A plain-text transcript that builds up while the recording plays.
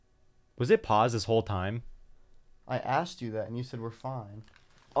Was it paused this whole time? I asked you that, and you said we're fine.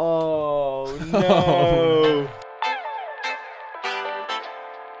 Oh, no.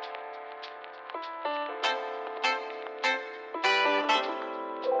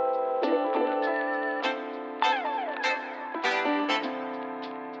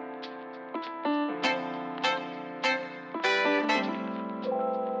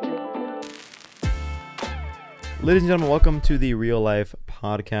 Ladies and gentlemen, welcome to the Real Life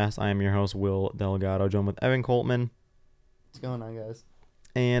Podcast. I am your host, Will Delgado, joined with Evan Coltman. What's going on, guys?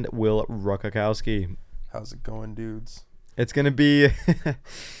 And Will Rukakowski. How's it going, dudes? It's going to be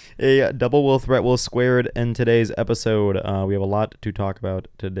a double Will threat Will squared in today's episode. We have a lot to talk about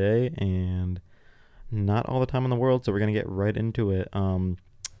today and not all the time in the world, so we're going to get right into it.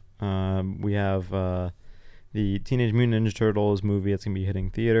 We have the Teenage Mutant Ninja Turtles movie that's going to be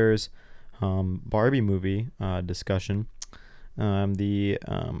hitting theaters. Barbie movie discussion, the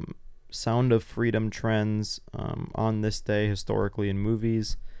Sound of Freedom trends on this day historically in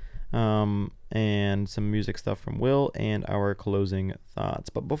movies, and some music stuff from Will, and our closing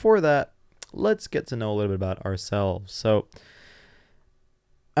thoughts. But before that, let's get to know a little bit about ourselves. So,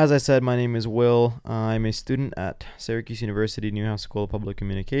 as I said, my name is Will. I'm a student at Syracuse University Newhouse School of Public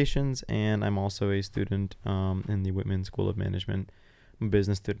Communications, and I'm also a student in the Whitman School of Management. I'm a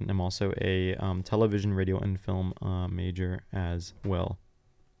business student. I'm also a television, radio, and film major as well.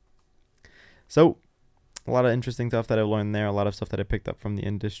 So, a lot of interesting stuff that I've learned there. A lot of stuff that I picked up from the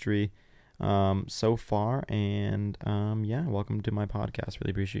industry so far. And, welcome to my podcast. Really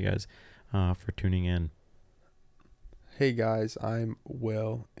appreciate you guys for tuning in. Hey, guys. I'm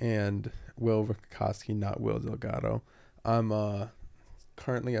Will, and Will Rukakowski, not Will Delgado. I'm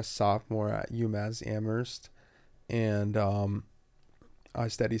currently a sophomore at UMass Amherst, and I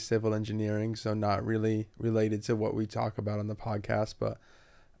study civil engineering, so not really related to what we talk about on the podcast. But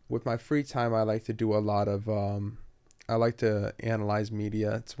with my free time, I like to do a lot of, I like to analyze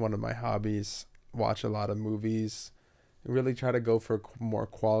media. It's one of my hobbies. Watch a lot of movies. Really try to go for more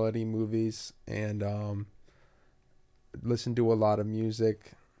quality movies and listen to a lot of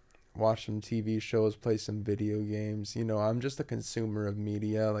music. Watch some TV shows, play some video games. You know, I'm just a consumer of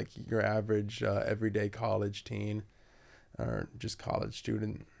media, like your average everyday college teen. Or just college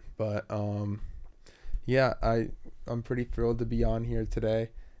student. But I'm pretty thrilled to be on here today,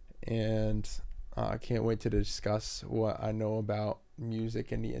 and I can't wait to discuss what I know about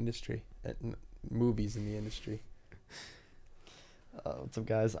music in the industry and movies in the industry. What's up,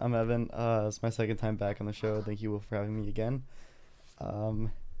 guys? I'm Evan. It's my second time back on the show. Thank you, Will, for having me again. I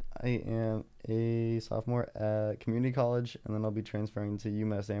am a sophomore at community college, and then I'll be transferring to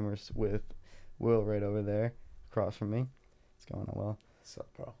UMass Amherst with Will right over there across from me. It's going on well. What's up,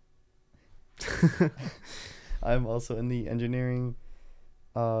 bro? I'm also in the engineering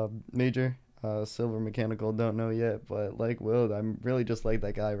major, silver mechanical, don't know yet, but like Will, I'm really just like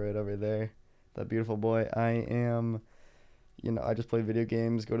that guy right over there, that beautiful boy. I just play video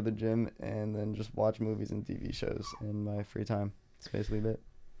games, go to the gym, and then just watch movies and TV shows in my free time. It's basically it.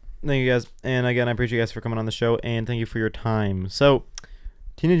 Thank you guys. And again, I appreciate you guys for coming on the show, and thank you for your time. So,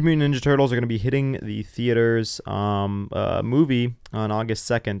 Teenage Mutant Ninja Turtles are going to be hitting the theaters movie on August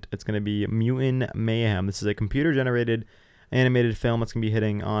 2nd. It's going to be Mutant Mayhem. This is a computer-generated animated film that's going to be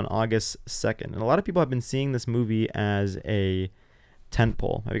hitting on August 2nd. And a lot of people have been seeing this movie as a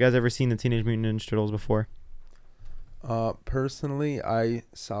tentpole. Have you guys ever seen the Teenage Mutant Ninja Turtles before? Personally, I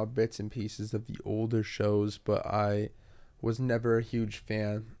saw bits and pieces of the older shows, but I was never a huge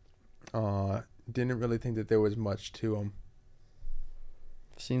fan. Didn't really think that there was much to them.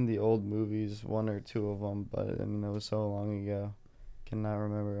 I've seen the old movies, one or two of them, but I mean, that was so long ago. Cannot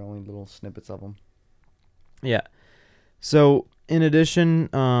remember only little snippets of them. Yeah. So, in addition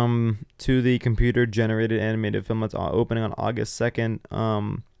to the computer-generated animated film that's opening on August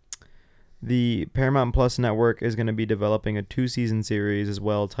 2nd, the Paramount Plus network is going to be developing a 2-season series as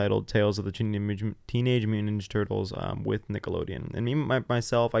well titled Tales of the Teenage Mutant Ninja Turtles with Nickelodeon. And me,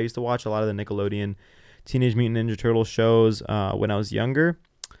 myself, I used to watch a lot of the Nickelodeon Teenage Mutant Ninja Turtles shows when I was younger,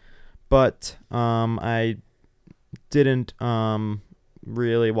 but I didn't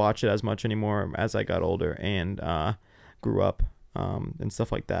really watch it as much anymore as I got older and grew up and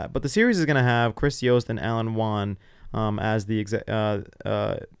stuff like that. But the series is going to have Chris Yost and Alan Wan as the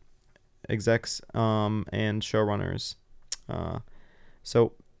execs and showrunners.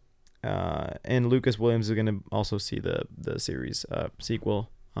 And Lucas Williams is going to also see the series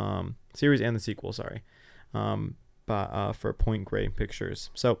series and the sequel, for Point Grey Pictures.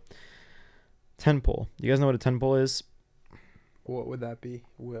 So, tentpole. You guys know what a tentpole is? What would that be,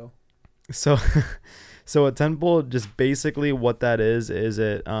 Will? So so a tentpole, just basically what that is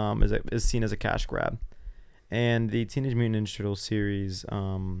seen as a cash grab. And the Teenage Mutant Ninja Turtles series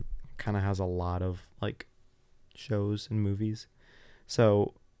kind of has a lot of like shows and movies.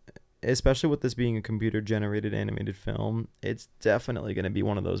 So especially with this being a computer generated animated film, it's definitely going to be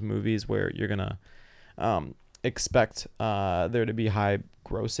one of those movies where you're going to um, expect there to be high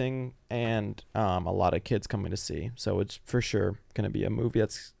grossing and a lot of kids coming to see. So it's for sure going to be a movie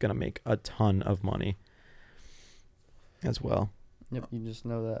that's going to make a ton of money as well. Yep, you just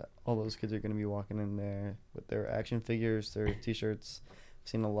know that all those kids are going to be walking in there with their action figures, their T-shirts. I've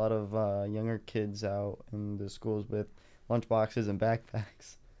seen a lot of younger kids out in the schools with lunch boxes and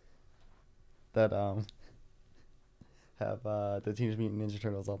backpacks that have the Teenage Mutant Ninja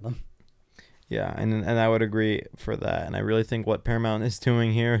Turtles on them. Yeah, and I would agree for that. And I really think what Paramount is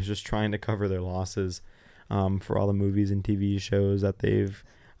doing here is just trying to cover their losses for all the movies and TV shows that they've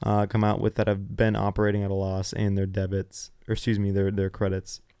come out with that have been operating at a loss, and their debits, or excuse me, their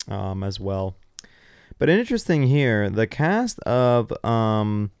credits as well. But interesting here, the cast of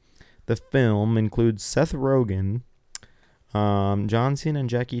the film includes Seth Rogen, John Cena, and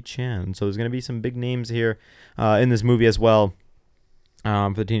Jackie Chan. So there's going to be some big names here in this movie as well.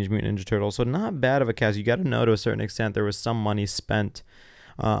 For the Teenage Mutant Ninja Turtles. So not bad of a cast. You got to know to a certain extent there was some money spent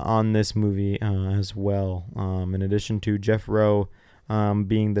on this movie as well. In addition to Jeff Rowe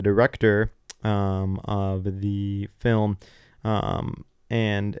being the director of the film, so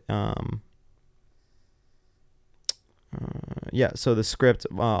the script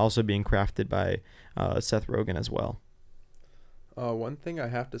also being crafted by Seth Rogen as well. One thing I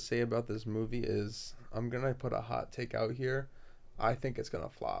have to say about this movie is I'm going to put a hot take out here. I think it's going to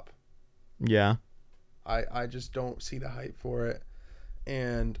flop. Yeah. I just don't see the hype for it.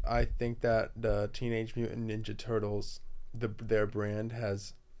 And I think that the Teenage Mutant Ninja Turtles, their brand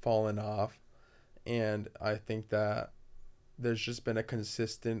has fallen off. And I think that there's just been a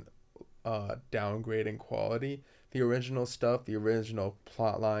consistent downgrade in quality. The original stuff, the original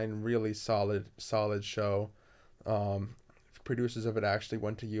plot line, really solid show. Producers of it actually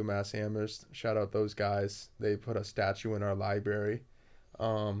went to UMass Amherst. Shout out those guys. They put a statue in our library.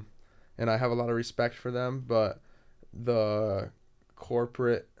 And I have a lot of respect for them, but the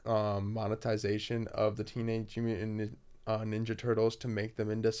corporate monetization of the Teenage Mutant Ninja Turtles to make them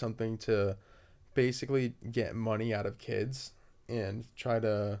into something to basically get money out of kids and try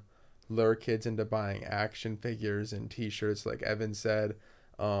to lure kids into buying action figures and T-shirts, like Evan said.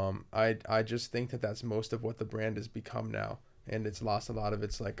 I just think that that's most of what the brand has become now. And it's lost a lot of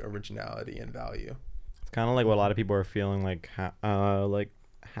its like originality and value. It's kind of like what a lot of people are feeling like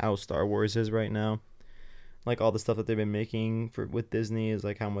how Star Wars is right now. Like all the stuff that they've been making with Disney is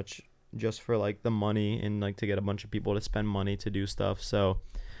like how much just for like the money and like to get a bunch of people to spend money to do stuff. So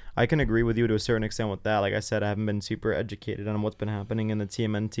I can agree with you to a certain extent with that. Like I said, I haven't been super educated on what's been happening in the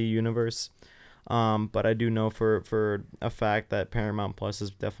TMNT universe. But I do know for a fact that Paramount Plus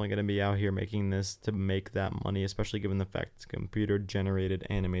is definitely going to be out here making this to make that money, especially given the fact it's computer generated,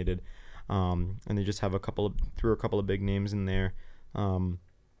 animated, and they just have a couple of big names in there,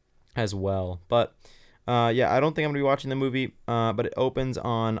 as well. But I don't think I'm gonna be watching the movie. But it opens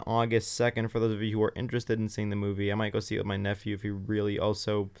on August 2nd. For those of you who are interested in seeing the movie, I might go see it with my nephew if he really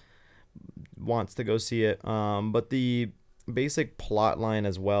also wants to go see it. But the basic plot line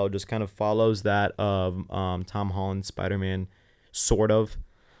as well just kind of follows that of Tom Holland's Spider-Man, sort of.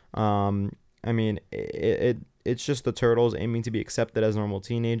 I mean, it's just the Turtles aiming to be accepted as normal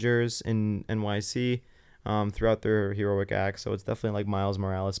teenagers in NYC throughout their heroic acts. So it's definitely like Miles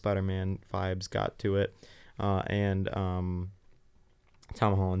Morales Spider-Man vibes got to it, and Tom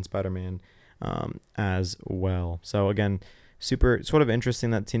Holland Spider-Man as well. So again, super sort of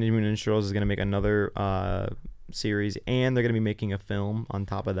interesting that Teenage Mutant Ninja Turtles is going to make another series, and they're going to be making a film on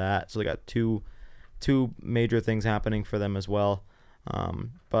top of that. So they got two major things happening for them as well.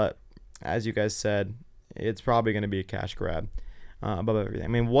 But as you guys said, it's probably going to be a cash grab above everything. I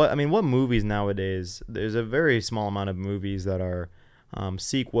mean, what movies nowadays? There's a very small amount of movies that are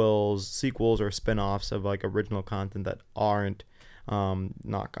sequels or spin-offs of like original content that aren't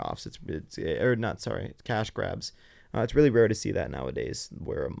knockoffs. It's cash grabs. It's really rare to see that nowadays,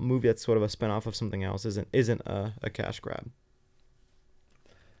 where a movie that's sort of a spin-off of something else isn't a cash grab.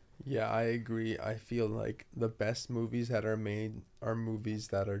 Yeah, I agree. I feel like the best movies that are made are movies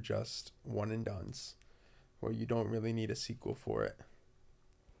that are just one and dones, where you don't really need a sequel for it.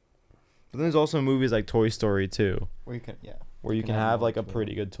 But then there's also movies like Toy Story 2, Where you can have like a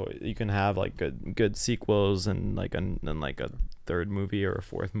pretty good toy. You can have like good sequels and like a third movie or a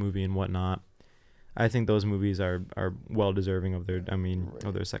fourth movie and whatnot. I think those movies are well deserving of their Right.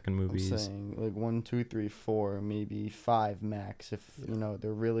 of their second I'm movies. saying like 1, 2, 3, 4, maybe 5 max. If Yeah. you know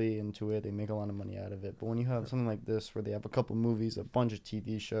they're really into it, they make a lot of money out of it. But when you have something like this, where they have a couple movies, a bunch of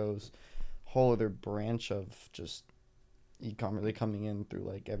TV shows, whole other branch of just e-commerce, they coming in through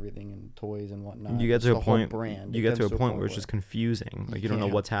like everything and toys and whatnot. You get just to a the whole point. brand. You It get to comes a point where it's where just confusing. you Like you don't know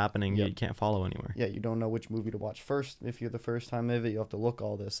can't- what's happening. Yep. You can't follow anywhere. Yeah, you don't know which movie to watch first. If you're the first time of it, you have to look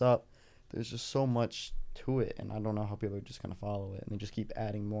all this up. There's just so much to it, and I don't know how people are just gonna follow it, and they just keep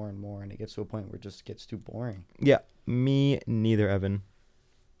adding more and more, and it gets to a point where it just gets too boring. Yeah, me neither, Evan.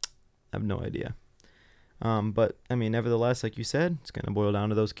 I have no idea. But I mean, nevertheless, like you said, it's gonna boil down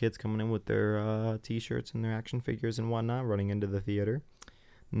to those kids coming in with their T-shirts and their action figures and whatnot, running into the theater.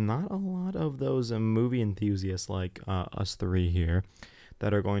 Not a lot of those movie enthusiasts like us three here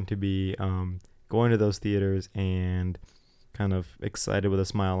that are going to be going to those theaters and kind of excited with a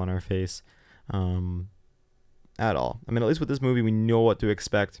smile on our face at all. I mean, at least with this movie, we know what to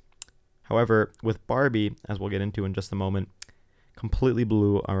expect. However, with Barbie, as we'll get into in just a moment, completely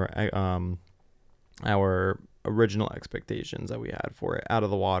blew our original expectations that we had for it out of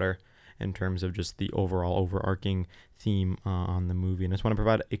the water in terms of just the overall overarching theme on the movie. And I just want to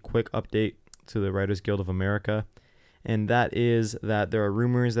provide a quick update to the Writers Guild of America, and that is that there are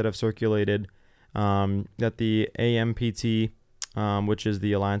rumors that have circulated that the AMPT, which is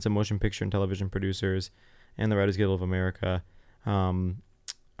the Alliance of Motion Picture and Television Producers, and the Writers Guild of America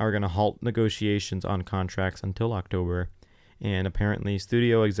are going to halt negotiations on contracts until October. And apparently,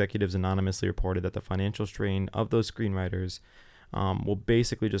 studio executives anonymously reported that the financial strain of those screenwriters will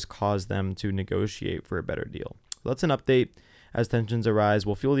basically just cause them to negotiate for a better deal. So that's an update. As tensions arise,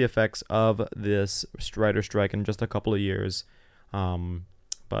 we'll feel the effects of this writer strike in just a couple of years.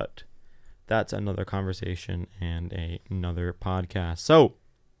 But that's another conversation and another podcast. So,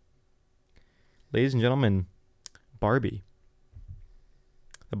 ladies and gentlemen, Barbie.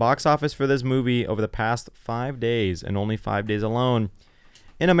 The box office for this movie over the past 5 days, and only 5 days alone,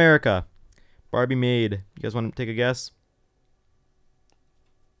 in America, Barbie made, you guys want to take a guess?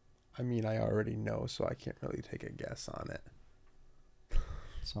 I mean, I already know, so I can't really take a guess on it.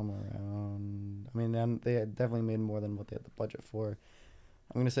 Somewhere around. I mean, they had definitely made more than what they had the budget for.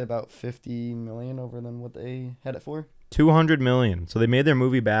 I'm gonna say about 50 million over than what they had it for. 200 million. So they made their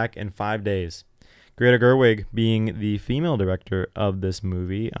movie back in 5 days. Greta Gerwig being the female director of this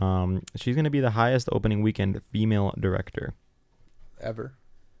movie, she's going to be the highest opening weekend female director. Ever?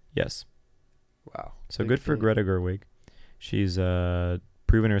 Yes. Wow. So Big good for feat. Greta Gerwig. She's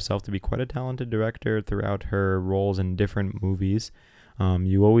proven herself to be quite a talented director throughout her roles in different movies.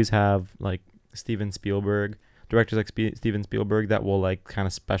 You always have like Steven Spielberg, directors like Steven Spielberg that will like kind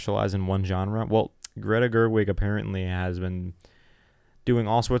of specialize in one genre. Well, Greta Gerwig apparently has been doing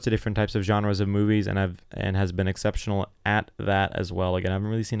all sorts of different types of genres of movies and has been exceptional at that as well. Again, I haven't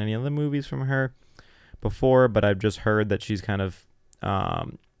really seen any other movies from her before, but I've just heard that she's kind of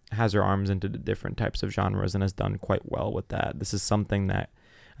has her arms into the different types of genres and has done quite well with that. This is something that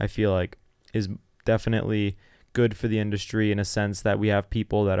I feel like is definitely good for the industry in a sense that we have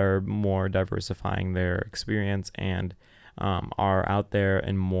people that are more diversifying their experience and are out there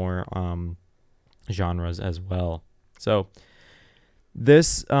in more genres as well. So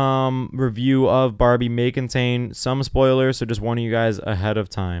this review of Barbie may contain some spoilers, so just warning you guys ahead of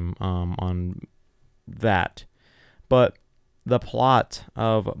time on that. But the plot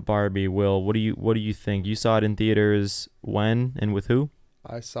of Barbie, Will, what do you think? You saw it in theaters when and with who?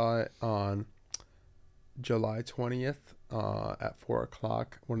 I saw it on July 20th at 4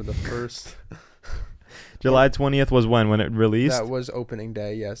 o'clock. One of the first. July 20th was when it released? That was opening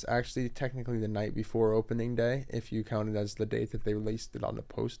day, yes. Actually, technically the night before opening day, if you count it as the date that they released it on the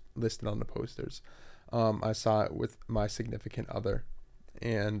listed on the posters. I saw it with my significant other.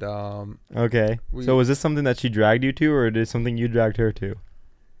 And Okay. So was this something that she dragged you to, or is it something you dragged her to?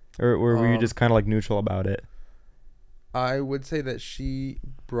 Or were you just kind of like neutral about it? I would say that she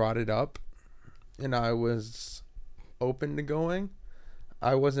brought it up, and I was open to going.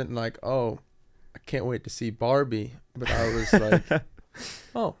 I wasn't like, oh, I can't wait to see Barbie, but I was like,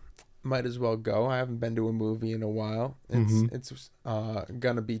 oh, might as well go. I haven't been to a movie in a while. It's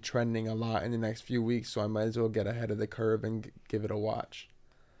gonna be trending a lot in the next few weeks, so I might as well get ahead of the curve and give it a watch.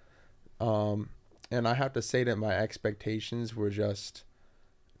 And I have to say that my expectations were just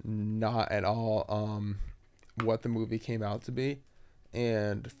not at all what the movie came out to be,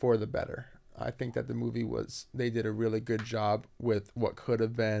 and for the better. I think that the movie they did a really good job with what could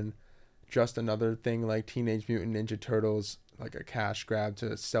have been just another thing like Teenage Mutant Ninja Turtles, like a cash grab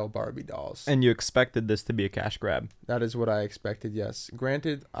to sell Barbie dolls. And you expected this to be a cash grab. That is what I expected, yes.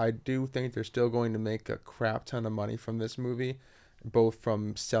 Granted, I do think they're still going to make a crap ton of money from this movie, both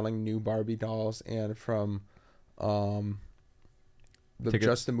from selling new Barbie dolls and from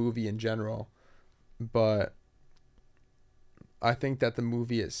just the movie in general. But I think that the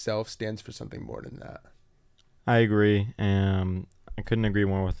movie itself stands for something more than that. I agree. I couldn't agree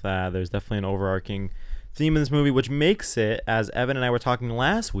more with that. There's definitely an overarching theme in this movie, which makes it, as Evan and I were talking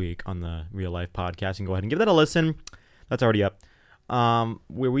last week on the Real Life podcast, and go ahead and give that a listen. That's already up.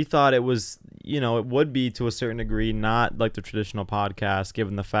 Where we thought it was, it would be to a certain degree not like the traditional podcast,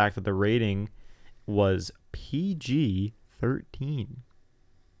 given the fact that the rating was PG-13.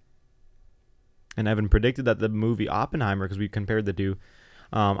 And Evan predicted that the movie Oppenheimer, because we compared the two,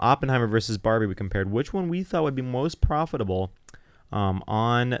 Oppenheimer versus Barbie, we compared which one we thought would be most profitable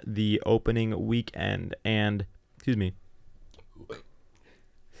on the opening weekend. And,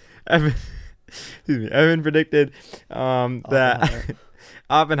 Evan predicted that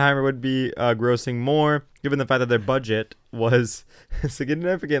Oppenheimer would be grossing more, given the fact that their budget was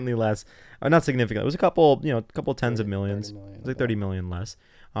significantly less. Not significant. It was a couple tens of millions. It was like 30 million less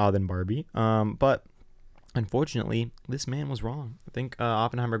than Barbie. But unfortunately, this man was wrong. I think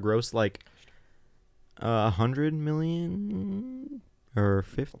Oppenheimer grossed like 100 million or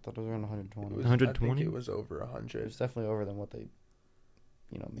 50. I thought it was around 120. 120. I think it was over 100. It's definitely over than what they,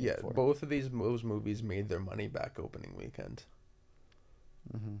 made for. Both of those movies made their money back opening weekend.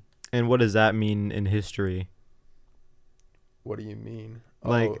 Mm-hmm. And what does that mean in history? What do you mean?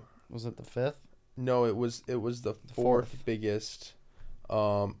 Like, was it the fifth? No, it was the fourth biggest.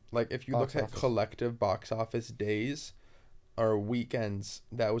 Like if you look at collective box office days or weekends,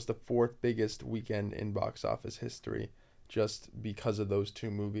 that was the fourth biggest weekend in box office history, just because of those two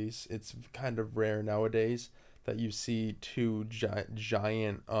movies. It's kind of rare nowadays that you see two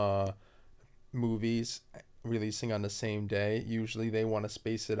giant movies releasing on the same day. Usually they want to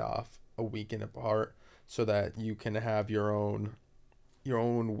space it off a weekend apart so that you can have your own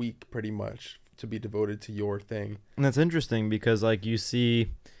week pretty much to be devoted to your thing. And that's interesting because like you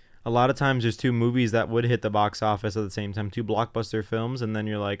see a lot of times there's two movies that would hit the box office at the same time, two blockbuster films, and then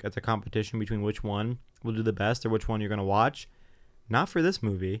you're like, it's a competition between which one will do the best or which one you're going to watch. Not for this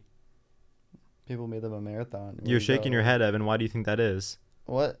movie. People made them a marathon. You're shaking your head, Evan. Why do you think that is?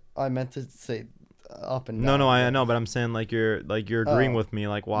 What? I meant to say up and down. No, I know, but I'm saying like you're agreeing with me.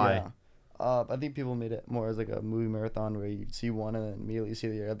 Like why? Yeah. I think people made it more as like a movie marathon where you see one and then immediately see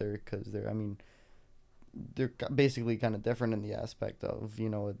the other because they're basically kind of different in the aspect of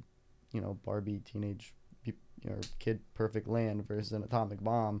Barbie teenage kid perfect land versus an atomic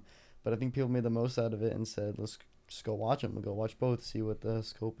bomb. But I think people made the most out of it and said, let's just go watch them. We'll go watch both, see what the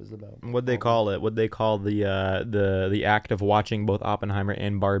scope is about. What'd they call it? What'd they call the act of watching both Oppenheimer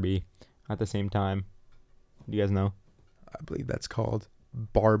and Barbie at the same time? Do you guys know? I believe that's called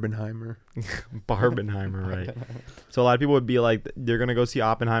Barbenheimer. Barbenheimer, right. So a lot of people would be like, they're going to go see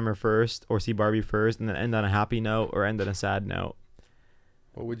Oppenheimer first or see Barbie first and then end on a happy note or end on a sad note.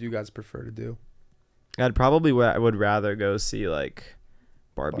 What would you guys prefer to do? I would rather go see like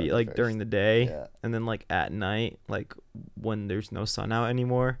Barbie like first. During the day and then like at night, like when there's no sun out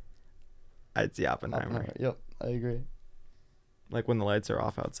anymore, I'd see Oppenheimer. Yep, I agree. Like when the lights are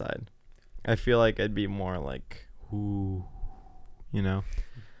off outside. I feel like I'd be more like, ooh,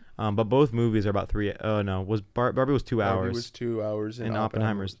 but both movies are about 3. Oh no, Barbie was 2 hours. Barbie was 2 hours and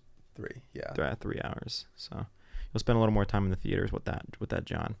Oppenheimer's 3. Yeah, 3 hours. So you'll spend a little more time in the theaters with that,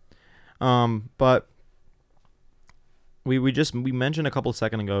 John. But we mentioned a couple of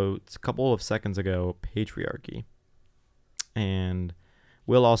seconds ago patriarchy, and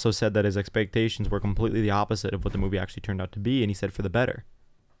Will also said that his expectations were completely the opposite of what the movie actually turned out to be, and he said for the better.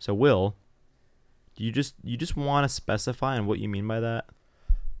 So Will, you just want to specify on what you mean by that?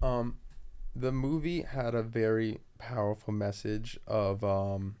 The movie had a very powerful message of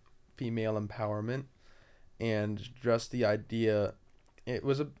female empowerment, and just the idea. It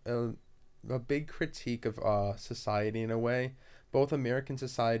was a big critique of society in a way, both American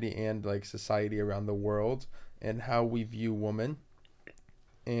society and like society around the world, and how we view women,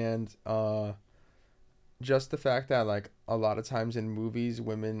 and just the fact that like a lot of times in movies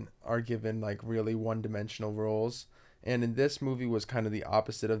women are given like really one-dimensional roles, and in this movie was kind of the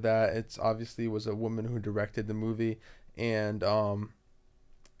opposite of that. It's obviously was a woman who directed the movie, and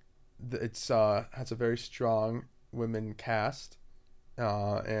it's has a very strong women cast,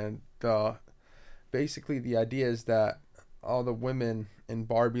 and basically the idea is that all the women in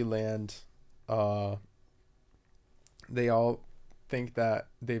Barbie land, they all think that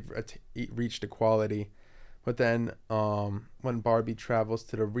they've reached equality, But then when Barbie travels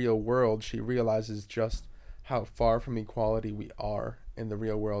to the real world, she realizes just how far from equality we are in the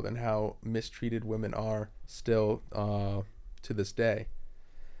real world and how mistreated women are still to this day.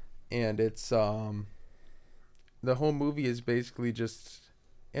 And it's the whole movie is basically just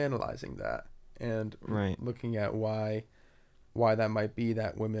analyzing that and Right. looking at why that might be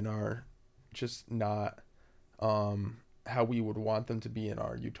that women are just not how we would want them to be in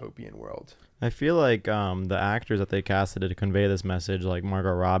our utopian world. I feel like the actors that they casted to convey this message, like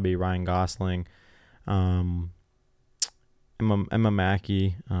Margot Robbie, Ryan Gosling, um, Emma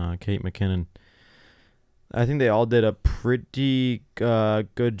Mackey, Kate McKinnon. I think they all did a pretty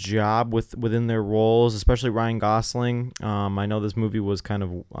good job within their roles, especially Ryan Gosling. I know this movie was kind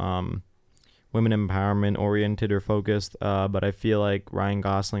of women empowerment oriented or focused, but I feel like Ryan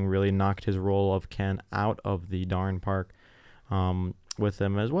Gosling really knocked his role of Ken out of the darn park with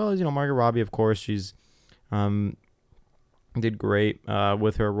him, as well as Margot Robbie. Of course, she's did great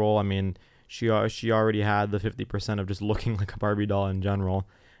with her role. I mean, she already had the 50% of just looking like a Barbie doll in general,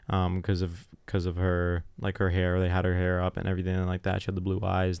 because of her, like, her hair. They had her hair up and everything like that. She had the blue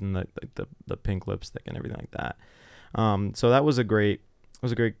eyes and the pink lipstick and everything like that. So that was a great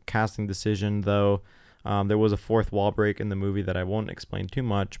casting decision, though. There was a fourth wall break in the movie that I won't explain too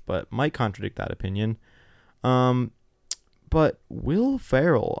much, but might contradict that opinion. But Will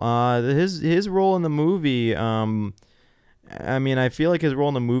Ferrell, his role in the movie, I mean, I feel like his role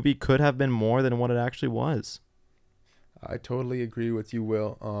in the movie could have been more than what it actually was. I totally agree with you,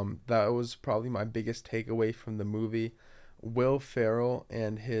 Will. That was probably my biggest takeaway from the movie. Will Ferrell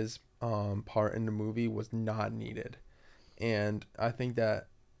and his part in the movie was not needed, and I think that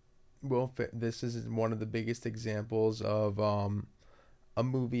this is one of the biggest examples of a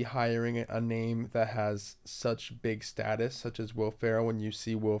movie hiring a name that has such big status, such as Will Ferrell. When you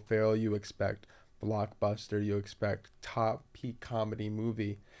see Will Ferrell, you expect blockbuster, you expect top peak comedy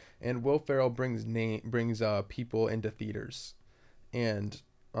movie, and Will Ferrell brings people into theaters, and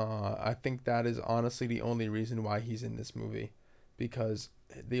I think that is honestly the only reason why he's in this movie, because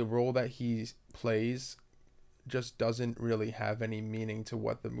the role that he plays just doesn't really have any meaning to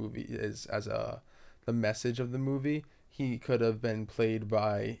what the movie is as the message of the movie. He could have been played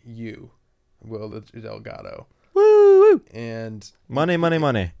by Will Delgado, Woo woo! and Money, money,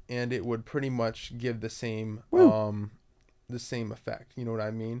 money. and it would pretty much give the same Woo. the same effect. You know what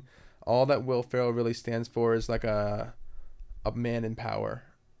I mean? All that Will Ferrell really stands for is like a man in power,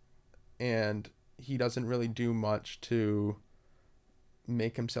 and he doesn't really do much to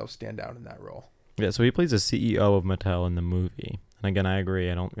make himself stand out in that role. Yeah, so he plays the CEO of Mattel in the movie. And again, I agree.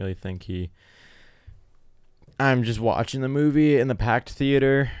 I don't really think I'm just watching the movie in the packed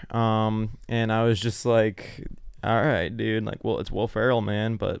theater, and I was just like, all right, dude. Like, well, it's Will Ferrell,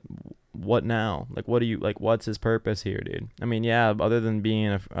 man, but what now? Like, what do you like? What's his purpose here, dude? I mean, yeah, other than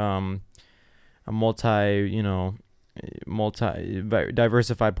being a multi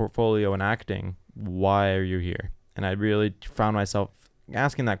diversified portfolio in acting, why are you here? And I really found myself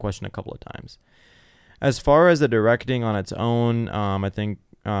asking that question a couple of times. As far as the directing on its own, I think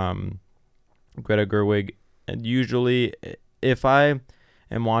Greta Gerwig, usually if I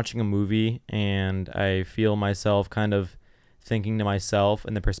am watching a movie and I feel myself kind of thinking to myself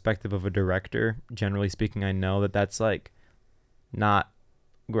in the perspective of a director, generally speaking, I know that that's like not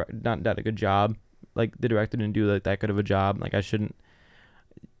that a good job. Like, the director didn't do like that good of a job. Like, I shouldn't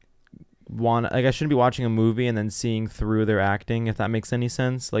be watching a movie and then seeing through their acting, if that makes any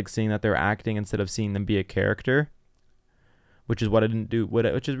sense. Like, seeing that they're acting instead of seeing them be a character, which is what I didn't do.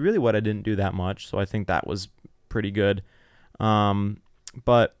 Which is really what I didn't do that much. So I think that was pretty good.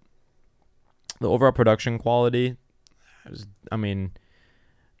 But the overall production quality, I mean,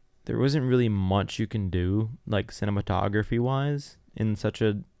 there wasn't really much you can do, like, cinematography wise, in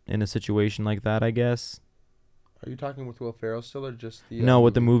a situation like that, I guess. Are you talking with Will Ferrell still, or just the No,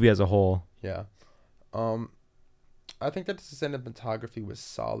 with the movie as a whole. Yeah. I think that the cinematography was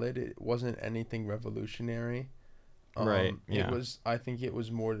solid. It wasn't anything revolutionary. Right. Yeah. I think it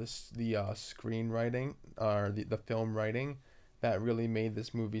was more the screenwriting or the film writing that really made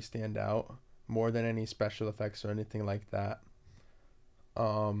this movie stand out more than any special effects or anything like that.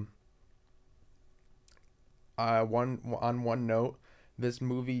 On one note, this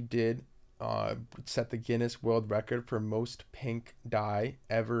movie did set the Guinness World Record for most pink dye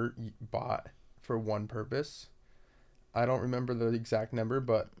ever bought for one purpose. I don't remember the exact number,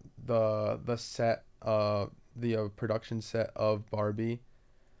 but the production set of Barbie,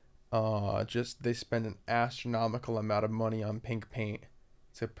 just they spend an astronomical amount of money on pink paint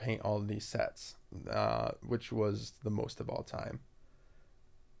to paint all of these sets, which was the most of all time.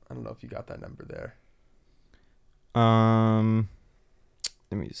 I don't know if you got that number there. Um,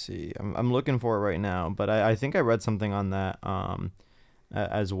 let me see. I'm looking for it right now, but I think I read something on that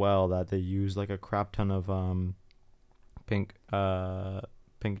as well, that they use like a crap ton of pink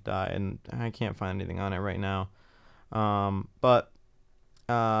pink dye, and I can't find anything on it right now. But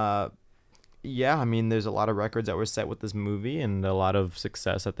uh yeah, I mean, there's a lot of records that were set with this movie and a lot of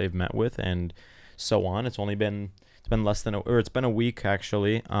success that they've met with and so on. It's been less than or it's been a week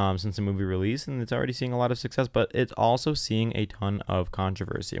actually since the movie released, and it's already seeing a lot of success, but it's also seeing a ton of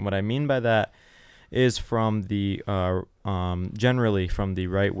controversy. And what I mean by that is from the generally from the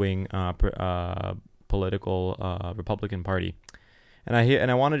right wing political Republican Party. And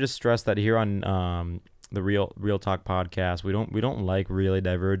I want to just stress that here on the Real Talk podcast, we don't like really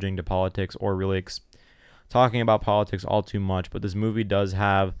diverging to politics or really talking about politics all too much. But this movie does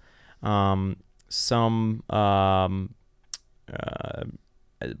have some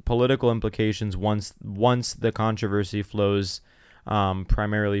political implications once the controversy flows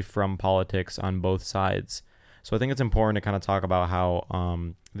primarily from politics on both sides. So I think it's important to kind of talk about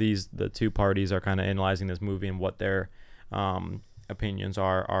how the two parties are kind of analyzing this movie and what their opinions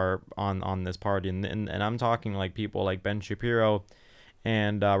are on this party, and I'm talking like people like Ben Shapiro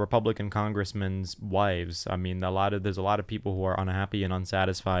and Republican congressmen's wives. I mean, there's a lot of people who are unhappy and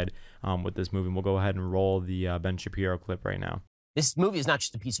unsatisfied with this movie. And we'll go ahead and roll the Ben Shapiro clip right now. This movie is not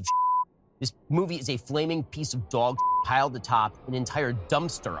just a piece of shit. This movie is a flaming piece of dog shit piled atop an entire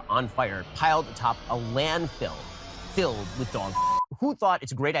dumpster on fire, piled atop a landfill filled with dog shit. Who thought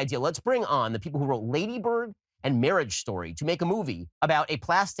it's a great idea? Let's bring on the people who wrote Lady Bird and Marriage Story to make a movie about a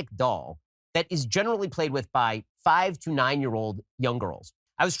plastic doll that is generally played with by 5 to 9-year-old young girls.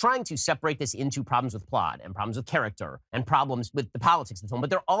 I was trying to separate this into problems with plot and problems with character and problems with the politics of the film, but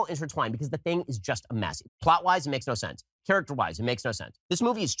they're all intertwined because the thing is just a mess. Plot-wise, it makes no sense. Character-wise, it makes no sense. This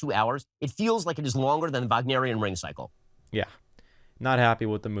movie is 2 hours. It feels like it is longer than the Wagnerian ring cycle. Yeah, not happy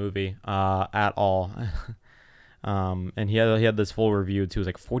with the movie at all. And he had this full review too. It was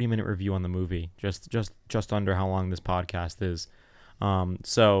like 40-minute review on the movie, just under how long this podcast is.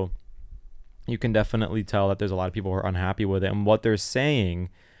 So you can definitely tell that there's a lot of people who are unhappy with it, and what they're saying,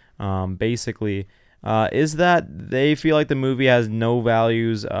 basically, is that they feel like the movie has no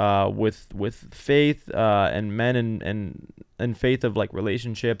values with faith and men and faith of like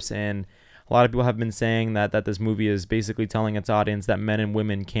relationships. And a lot of people have been saying that this movie is basically telling its audience that men and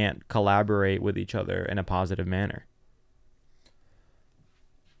women can't collaborate with each other in a positive manner.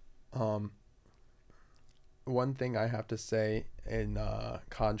 One thing I have to say in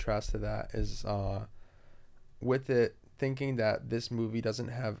contrast to that is with it thinking that this movie doesn't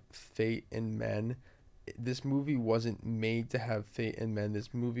have fate in men, this movie wasn't made to have fate in men.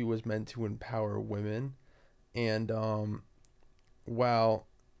 This movie was meant to empower women. And while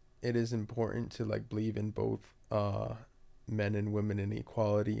it is important to like believe in both men and women and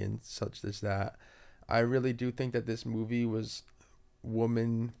equality and such as that, I really do think that this movie was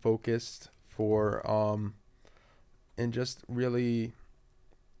woman focused for and just really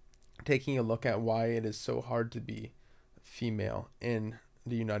taking a look at why it is so hard to be female in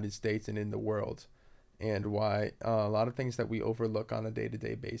the United States and in the world, and why a lot of things that we overlook on a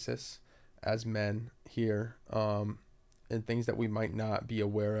day-to-day basis as men here, and things that we might not be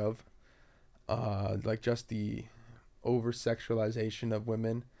aware of, like just the over-sexualization of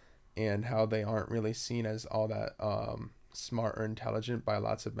women and how they aren't really seen as all that smart or intelligent by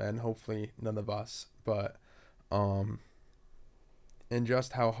lots of men, hopefully none of us, but and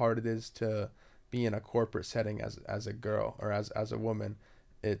just how hard it is to be in a corporate setting as a girl or as a woman.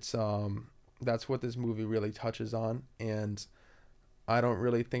 It's that's what this movie really touches on, and I don't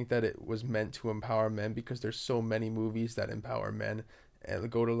really think that it was meant to empower men, because there's so many movies that empower men.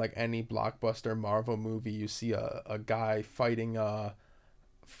 And go to like any blockbuster Marvel movie, you see a guy fighting a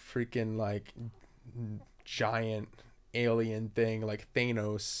freaking like giant alien thing like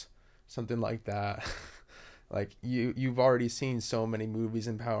Thanos, something like that. Like you've already seen so many movies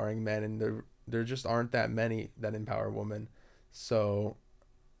empowering men, and there just aren't that many that empower women. So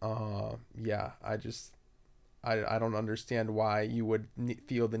yeah, I don't understand why you would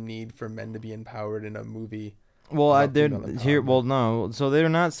feel the need for men to be empowered in a movie. Well, no. So they're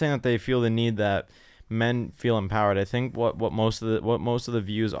not saying that they feel the need that men feel empowered. I think what most of the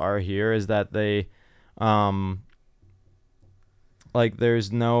views are here is that they, like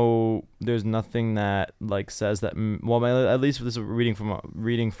there's nothing that like says that. Well, at least this is reading from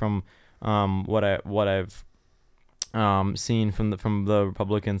what I've seen from the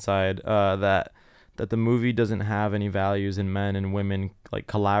Republican side, that the movie doesn't have any values in men and women like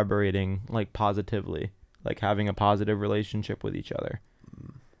collaborating like positively, like having a positive relationship with each other.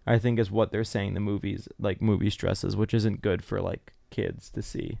 I think is what they're saying the movies, like movie stresses, which isn't good for like kids to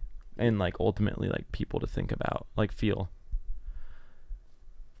see and like ultimately like people to think about, like feel.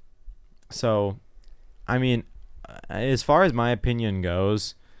 So, I mean, as far as my opinion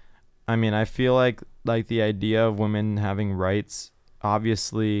goes, I mean, I feel like the idea of women having rights,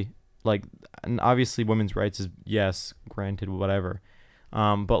 obviously, like, and obviously women's rights is yes, granted, whatever.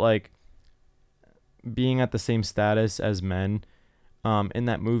 But like being at the same status as men, in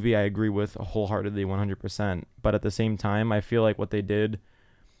that movie, I agree with wholeheartedly, 100%. But at the same time, I feel like what they did,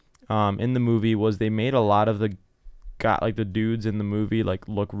 in the movie was they made a lot of the dudes in the movie like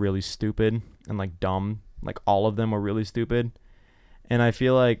look really stupid and like dumb. Like all of them were really stupid. And I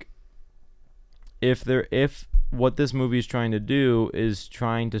feel like if what this movie is trying to do is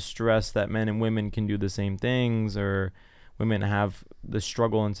trying to stress that men and women can do the same things, or women have the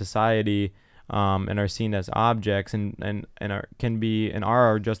struggle in society, and are seen as objects, and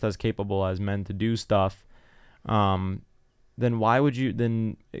are just as capable as men to do stuff, then why would you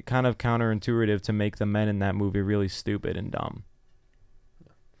then it kind of counterintuitive to make the men in that movie really stupid and dumb.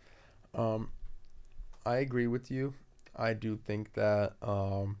 I agree with you. I do think that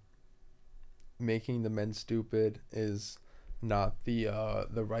making the men stupid is not the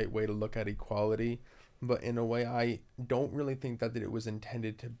right way to look at equality. But in a way, I don't really think that it was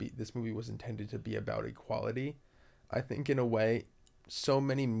intended to be. This movie was intended to be about equality. I think in a way, so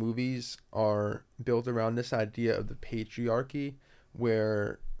many movies are built around this idea of the patriarchy,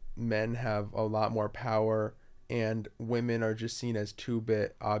 where men have a lot more power and women are just seen as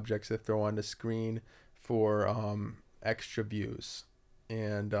 2-bit objects to throw on the screen for extra views.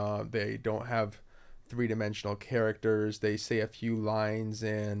 And they don't have three-dimensional characters. They say a few lines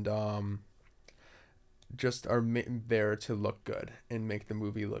and just are there to look good and make the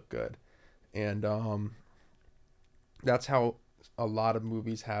movie look good. And that's how a lot of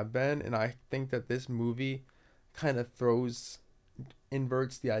movies have been. And I think that this movie kind of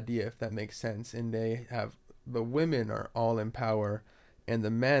inverts the idea, if that makes sense. And they have the women are all in power and the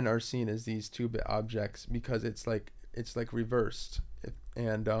men are seen as these 2-bit objects, because it's like reversed.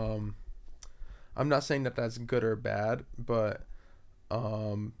 And I'm not saying that that's good or bad, but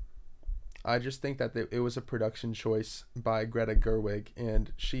I just think that it was a production choice by Greta Gerwig,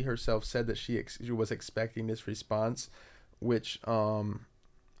 and she herself said that she was expecting this response, which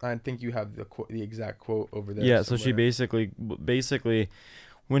I think you have the exact quote over there. Yeah, somewhere. so she basically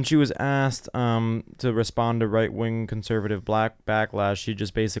when she was asked to respond to right-wing conservative black backlash, she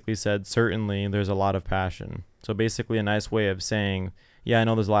just basically said, certainly there's a lot of passion. So basically a nice way of saying, yeah, I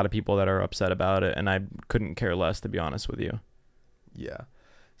know there's a lot of people that are upset about it, and I couldn't care less, to be honest with you. Yeah.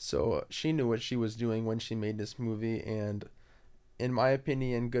 So she knew what she was doing when she made this movie, and in my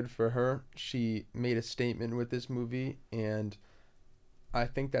opinion, good for her. She made a statement with this movie, and I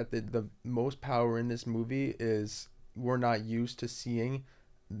think that the most power in this movie is we're not used to seeing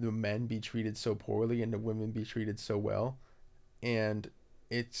the men be treated so poorly and the women be treated so well, and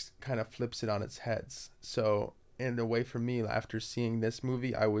it's kind of flips it on its heads. So in a way, for me, after seeing this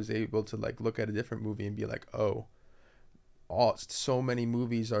movie, I was able to like look at a different movie and be like, oh, so many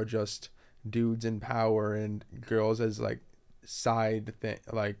movies are just dudes in power and girls as like side thing,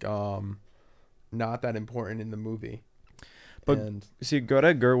 like not that important in the movie. But see,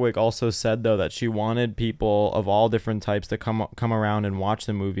 Greta Gerwig also said though that she wanted people of all different types to come around and watch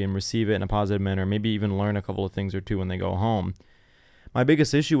the movie and receive it in a positive manner, maybe even learn a couple of things or two when they go home. My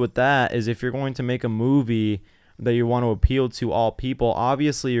biggest issue with that is if you're going to make a movie that you want to appeal to all people,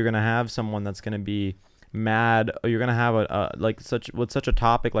 obviously you're going to have someone that's going to be mad, or you're going to have with such a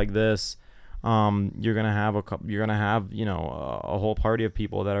topic like this, you're going to have a whole party of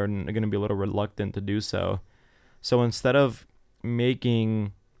people that are going to be a little reluctant to do so. So instead of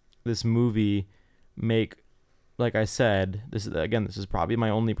making this movie like I said, this is probably my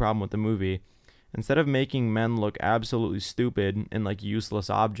only problem with the movie. Instead of making men look absolutely stupid and like useless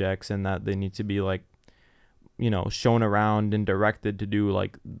objects, and that they need to be like, shown around and directed to do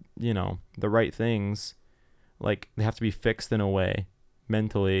like, the right things, like they have to be fixed in a way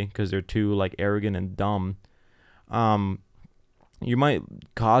mentally because they're too like arrogant and dumb. You might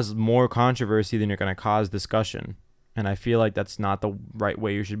cause more controversy than you're going to cause discussion. And I feel like that's not the right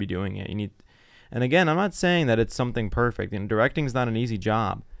way you should be doing it. And again, I'm not saying that it's something perfect, and directing is not an easy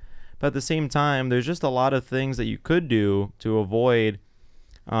job. But at the same time, there's just a lot of things that you could do to avoid,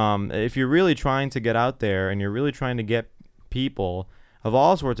 if you're really trying to get out there and you're really trying to get people of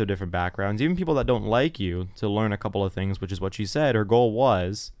all sorts of different backgrounds, even people that don't like you, to learn a couple of things, which is what she said her goal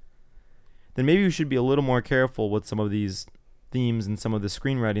was, then maybe you should be a little more careful with some of these themes and some of the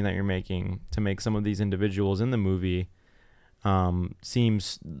screenwriting that you're making to make some of these individuals in the movie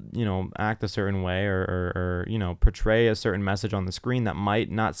seems, act a certain way or portray a certain message on the screen that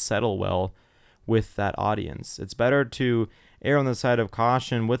might not settle well with that audience. It's better to err on the side of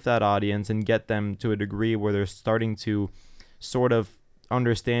caution with that audience and get them to a degree where they're starting to sort of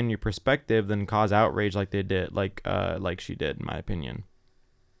understand your perspective than cause outrage like they did, like she did, in my opinion.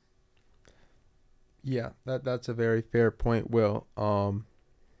 Yeah, that's a very fair point, Will.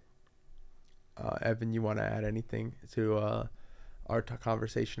 Evan, you want to add anything to our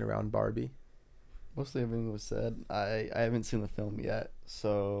conversation around Barbie? Mostly everything was said. I haven't seen the film yet,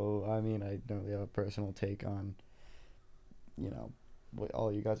 so I mean I don't really have a personal take on, what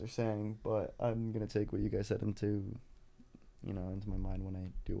all you guys are saying, but I'm gonna take what you guys said into my mind when I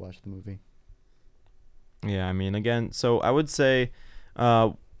do watch the movie. Yeah, I mean, again, so I would say,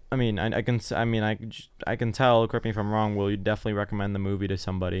 I can tell. Correct me if I'm wrong. Will you definitely recommend the movie to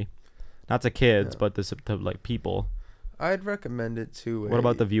somebody, not to kids, but to like people? I'd recommend it to. What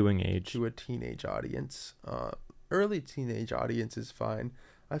about the viewing age? To a teenage audience. Early teenage audience is fine.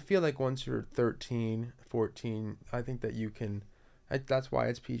 I feel like once you're 13, 14, I think that you can. That's why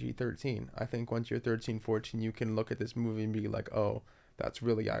it's PG-13. I think once you're 13, 14, you can look at this movie and be like, oh, that's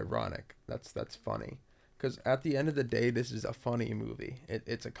really ironic. That's funny. Because at the end of the day, this is a funny movie.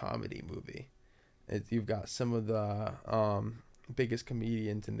 It's a comedy movie. You've got some of the biggest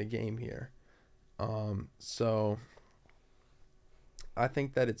comedians in the game here. So I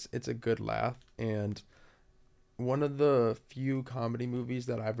think that it's a good laugh, and one of the few comedy movies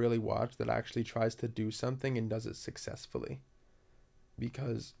that I've really watched that actually tries to do something and does it successfully.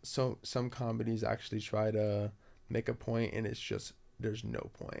 Because some comedies actually try to make a point and it's just there's no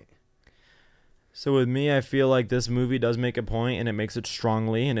point. So with me, I feel like this movie does make a point and it makes it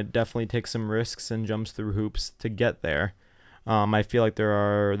strongly, and it definitely takes some risks and jumps through hoops to get there. I feel like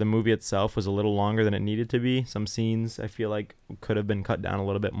the movie itself was a little longer than it needed to be. Some scenes I feel like could have been cut down a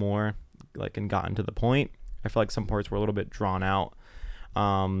little bit more, and gotten to the point. I feel like some parts were a little bit drawn out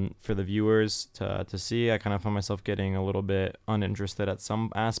for the viewers to see. I kind of found myself getting a little bit uninterested at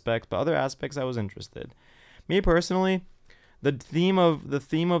some aspects, but other aspects I was interested. Me personally, the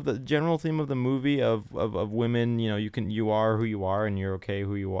general theme of the movie of women, you are who you are and you're okay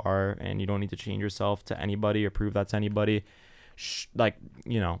who you are, and you don't need to change yourself to anybody or prove that to anybody.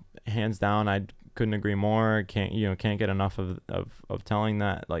 Hands down, I couldn't agree more. Can't get enough of telling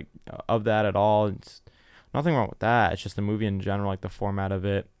that, of that at all. It's nothing wrong with that. It's just the movie in general, the format of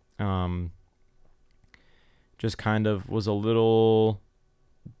it, just kind of was a little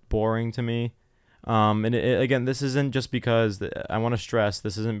boring to me. And again, this isn't just because I want to stress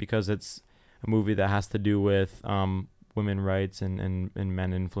this isn't because it's a movie that has to do with women rights and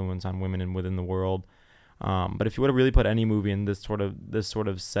men influence on women and within the world. But if you would have really put any movie in this sort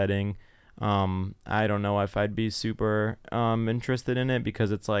of setting, I don't know if I'd be super interested in it,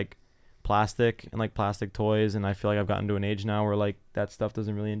 because it's like plastic and plastic toys, and I feel like I've gotten to an age now where that stuff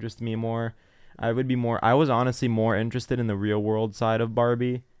doesn't really interest me more. I was honestly more interested in the real world side of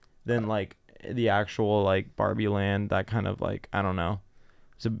Barbie than the actual Barbie land. That kind of I don't know.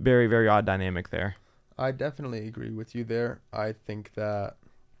 It's a very, very odd dynamic there. I definitely agree with you there. I think that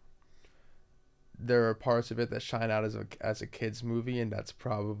there are parts of it that shine out as a kids movie, and that's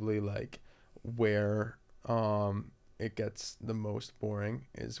probably where it gets the most boring,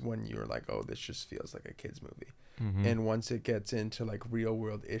 is when you're oh, this just feels like a kids movie. Mm-hmm. And once it gets into real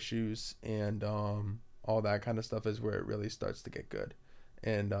world issues and all that kind of stuff is where it really starts to get good.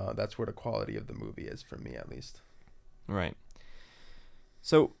 And that's where the quality of the movie is, for me at least. Right.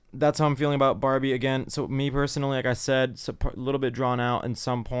 So that's how I'm feeling about Barbie again. So me personally, like I said, a little bit drawn out in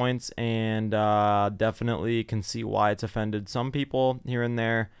some points, and definitely can see why it's offended some people here and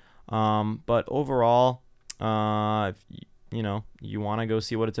there. But overall, if you want to go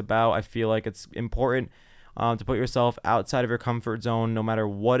see what it's about, I feel like it's important to put yourself outside of your comfort zone, no matter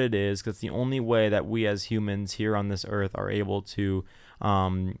what it is, because it's the only way that we as humans here on this earth are able to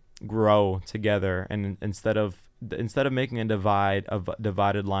grow together. And instead of making a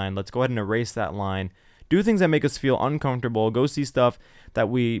divided line, let's go ahead and erase that line. Do things that make us feel uncomfortable. Go see stuff that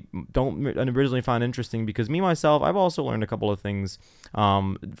we don't originally find interesting, because myself, I've also learned a couple of things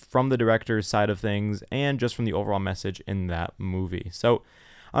from the director's side of things and just from the overall message in that movie. So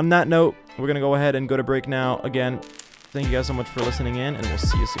on that note, we're going to go ahead and go to break now. Again, thank you guys so much for listening in, and we'll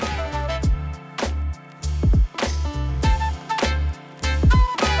see you soon.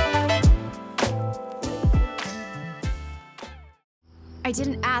 I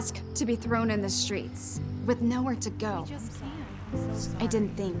didn't ask to be thrown in the streets with nowhere to go. I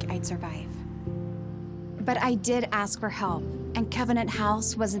didn't think I'd survive. But I did ask for help, and Covenant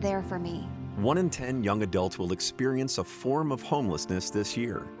House was there for me. 1 in 10 young adults will experience a form of homelessness this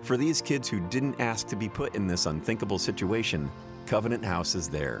year. For these kids who didn't ask to be put in this unthinkable situation, Covenant House is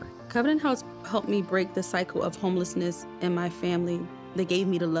there. Covenant House helped me break the cycle of homelessness in my family. They gave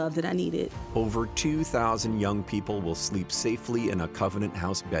me the love that I needed. Over 2,000 young people will sleep safely in a Covenant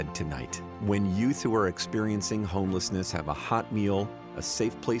House bed tonight. When youth who are experiencing homelessness have a hot meal, a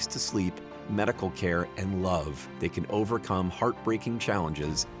safe place to sleep, medical care, and love, they can overcome heartbreaking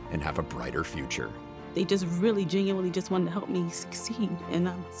challenges and have a brighter future. They just really genuinely just wanted to help me succeed, and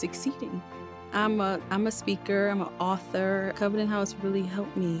I'm succeeding. I'm a speaker, I'm an author. Covenant House really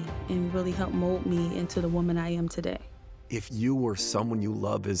helped me and really helped mold me into the woman I am today. If you or someone you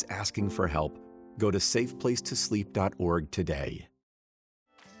love is asking for help, go to safeplacetosleep.org today.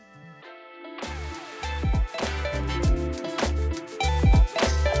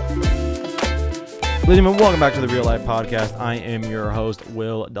 Ladies and gentlemen, welcome back to the Real Life Podcast. I am your host,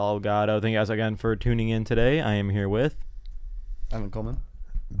 Will Delgado. Thank you guys again for tuning in today. I am here with... Evan Coleman.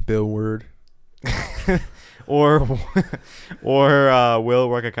 Bill Word. or Will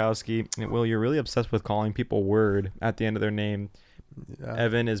Workakowski. Will, you're really obsessed with calling people Word at the end of their name. Yeah.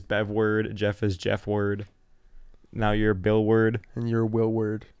 Evan is Bev Word. Jeff is Jeff Word. Now you're Bill Word. And you're Will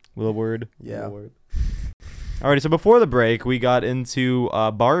Word. Will Word. Yeah. Will Word. Alrighty, so before the break, we got into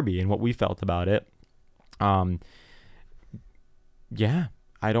Barbie and what we felt about it. Yeah,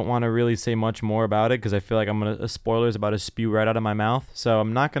 I don't want to really say much more about it because I feel like spoilers about to spew right out of my mouth. So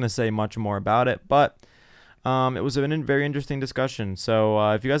I'm not going to say much more about it, but it was a very interesting discussion.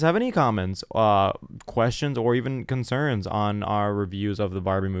 So if you guys have any comments, questions, or even concerns on our reviews of the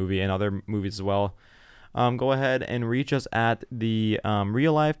Barbie movie and other movies as well, go ahead and reach us at the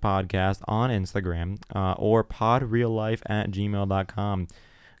Real Life Podcast on Instagram or podreallife@gmail.com.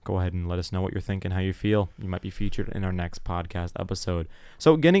 Go ahead and let us know what you're thinking, how you feel. You might be featured in our next podcast episode.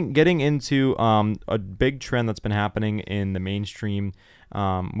 So getting into a big trend that's been happening in the mainstream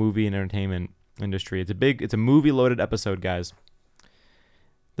movie and entertainment industry. It's a movie loaded episode, guys.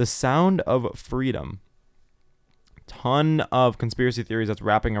 The Sound of Freedom. Ton of conspiracy theories that's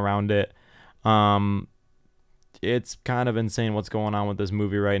wrapping around it. It's kind of insane what's going on with this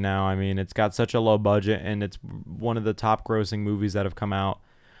movie right now. I mean, it's got such a low budget, and it's one of the top grossing movies that have come out.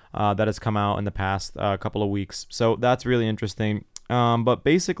 That has come out in the past couple of weeks. So that's really interesting. But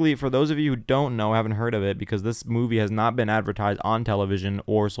basically, for those of you who don't know, haven't heard of it, because this movie has not been advertised on television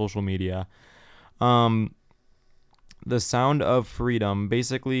or social media, The Sound of Freedom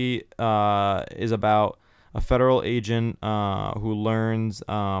basically is about a federal agent who learns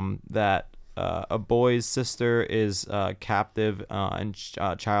that a boy's sister is captive in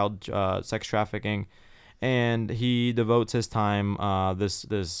child sex trafficking. And he devotes his time,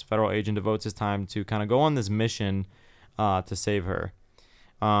 this federal agent devotes his time to kind of go on this mission to save her.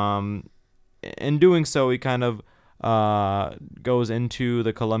 In doing so, he kind of goes into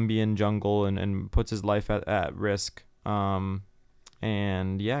the Colombian jungle and puts his life at risk.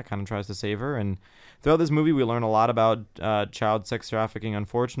 And yeah, kind of tries to save her. And throughout this movie, we learn a lot about child sex trafficking,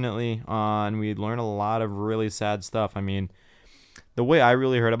 unfortunately. And we learn a lot of really sad stuff. I mean, the way I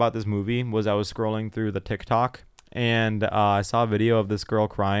really heard about this movie was I was scrolling through the TikTok and I saw a video of this girl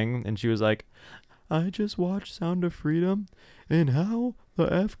crying, and she was like, I just watched Sound of Freedom, and how the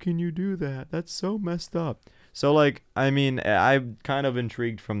F can you do that? That's so messed up. So, like, I mean, I'm kind of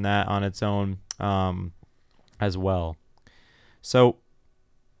intrigued from that on its own as well. So,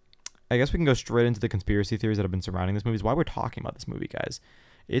 I guess we can go straight into the conspiracy theories that have been surrounding this movie. Is why we're talking about this movie, guys.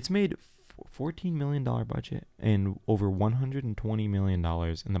 It's made $14 million budget and over $120 million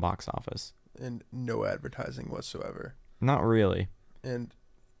in the box office. And no advertising whatsoever. Not really. And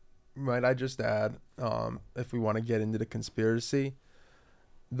might I just add, if we want to get into the conspiracy,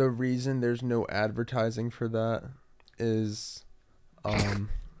 the reason there's no advertising for that is,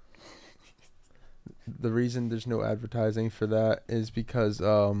 because,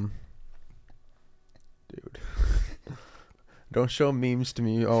 dude, don't show memes to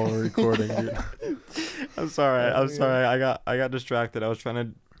me while we're recording, dude. I'm sorry. I got distracted. I was trying to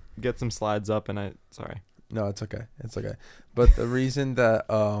get some slides up, and sorry. No, it's okay. But the reason that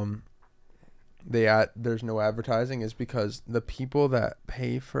there's no advertising is because the people that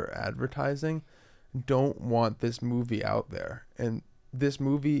pay for advertising don't want this movie out there, and this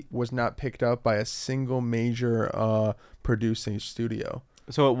movie was not picked up by a single major producing studio.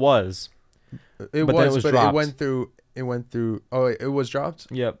 So it was. But dropped. It went through. Oh, it was dropped.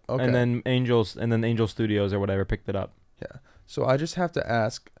 Yep. Okay. And then Angel Studios or whatever picked it up. Yeah. So I just have to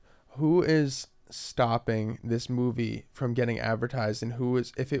ask, who is stopping this movie from getting advertised, and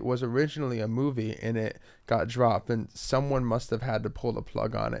if it was originally a movie and it got dropped, then someone must have had to pull the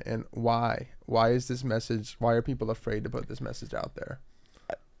plug on it. And why is this message, why are people afraid to put this message out there?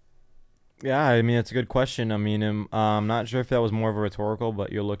 Yeah, I mean, it's a good question. I mean, I'm not sure if that was more of a rhetorical, but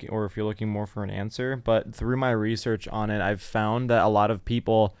if you're looking more for an answer. But through my research on it, I've found that a lot of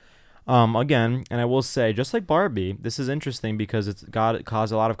people, again, and I will say, just like Barbie, this is interesting because it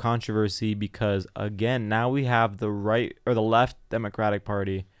caused a lot of controversy because, again, now we have the right or the left Democratic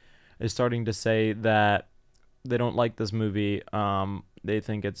Party is starting to say that they don't like this movie. They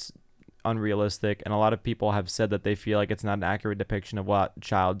think it's unrealistic, and a lot of people have said that they feel like it's not an accurate depiction of what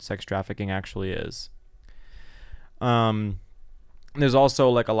child sex trafficking actually is. There's also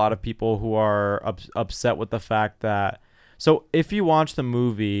like a lot of people who are upset with the fact that, so if you watch the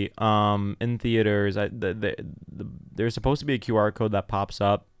movie in theaters, there's supposed to be a QR code that pops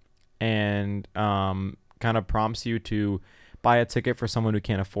up and kind of prompts you to buy a ticket for someone who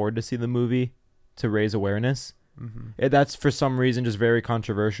can't afford to see the movie to raise awareness. Mm-hmm. That's for some reason just very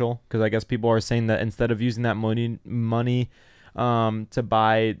controversial because I guess people are saying that instead of using that money to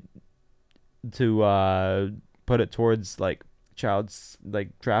buy to put it towards like child's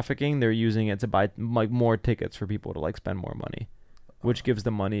like trafficking, they're using it to buy like more tickets for people to like spend more money, which gives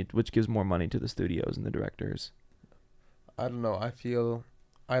more money to the studios and the directors. I don't know.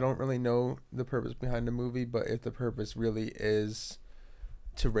 I don't really know the purpose behind the movie, but if the purpose really is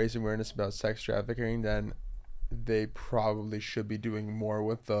to raise awareness about sex trafficking, then they probably should be doing more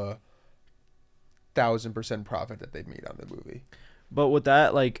with the 1,000% profit that they've made on the movie. But with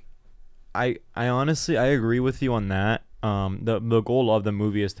that, like, I honestly, I agree with you on that. The goal of the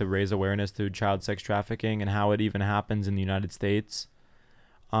movie is to raise awareness to child sex trafficking and how it even happens in the United States,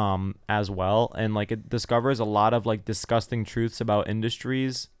 as well. And like it discovers a lot of like disgusting truths about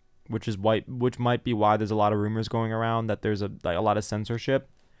industries, which might be why there's a lot of rumors going around that there's a lot of censorship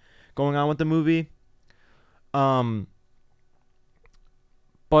going on with the movie. But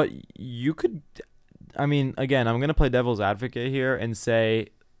you could, I mean, again, I'm going to play devil's advocate here and say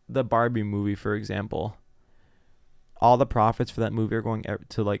the Barbie movie, for example, all the profits for that movie are going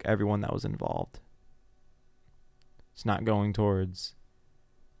to like everyone that was involved. It's not going towards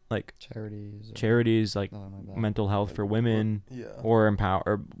like charities like mental health for women, or I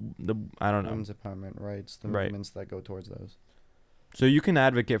don't know. Women's empowerment rights, the Right. movements that go towards those. So you can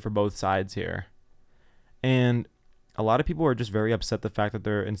advocate for both sides here. And a lot of people are just very upset the fact that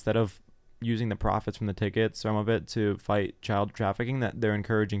they're, instead of using the profits from the tickets, some of it, to fight child trafficking, that they're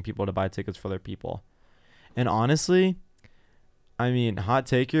encouraging people to buy tickets for their people. And honestly, I mean, hot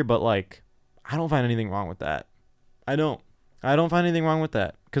take here, but like, I don't find anything wrong with that. I don't find anything wrong with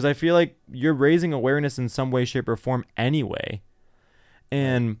that because I feel like you're raising awareness in some way, shape, or form anyway.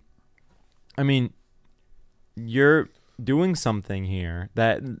 And I mean, you're doing something here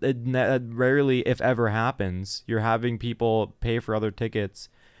that rarely, if ever, happens. You're having people pay for other tickets,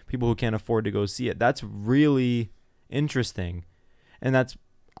 people who can't afford to go see it. That's really interesting, and that's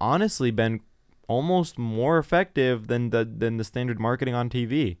honestly been almost more effective than the standard marketing on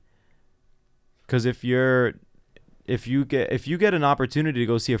TV. Because if you get an opportunity to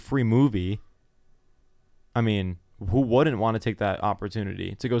go see a free movie, I mean, who wouldn't want to take that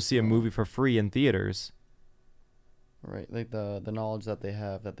opportunity to go see a movie for free in theaters? Right, like the knowledge that they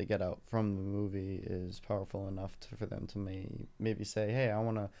have, that they get out from the movie, is powerful enough for them to maybe say, hey, I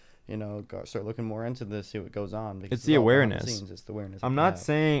want to, start looking more into this, see what goes on. Because it's the awareness. It's the awareness. I'm not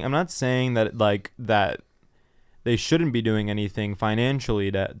saying that like that they shouldn't be doing anything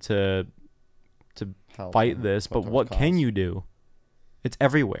financially to fight this, but what can you do? It's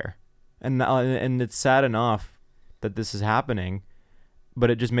everywhere, and it's sad enough that this is happening,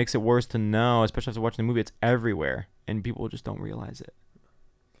 but it just makes it worse to know, especially after watching the movie. It's everywhere, and people just don't realize it.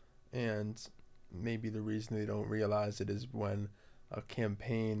 And maybe the reason they don't realize it is when a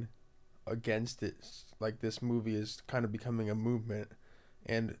campaign against it, like this movie, is kind of becoming a movement,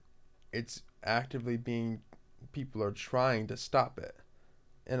 and it's actively people are trying to stop it.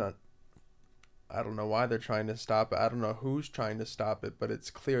 And I don't know why they're trying to stop it. I don't know who's trying to stop it, but it's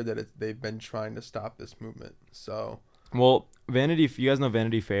clear that they've been trying to stop this movement. So, well, you guys know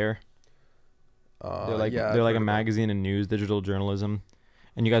Vanity Fair? They're like a magazine and news, digital journalism.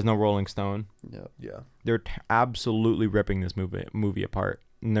 And you guys know Rolling Stone? Yeah. They're absolutely ripping this movie apart.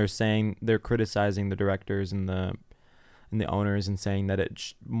 And they're criticizing the directors and the owners, and saying that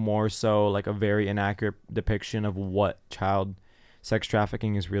it's more so like a very inaccurate depiction of what child sex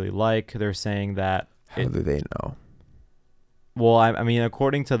trafficking is really like. They're saying that... How do they know? Well, I mean,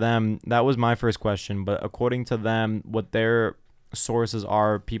 according to them, that was my first question, but according to them, what they're sources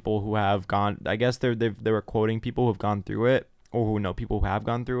are people who have gone. I guess they were quoting people who have gone through it, or who know people who have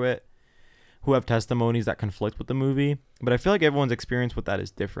gone through it, who have testimonies that conflict with the movie. But I feel like everyone's experience with that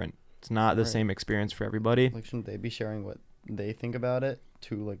is different. It's not the same experience for everybody. Like, shouldn't they be sharing what they think about it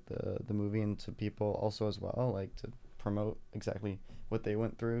to like the movie and to people also as well, like to promote exactly what they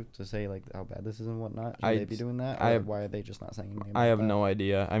went through, to say like how bad this is and whatnot? Should they be doing that? Or why are they just not saying anything about I have that? no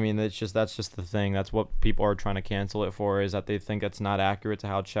idea. I mean, that's just the thing. That's what people are trying to cancel it for, is that they think it's not accurate to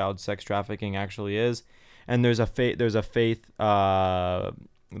how child sex trafficking actually is. And there's sort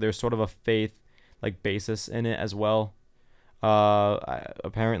of a faith like basis in it as well,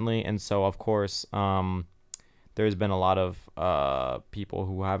 apparently. And so of course, there's been a lot of people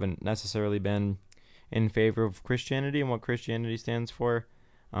who haven't necessarily been in favor of Christianity and what Christianity stands for.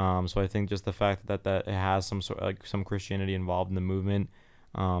 So I think just the fact that it has some sort like some Christianity involved in the movement,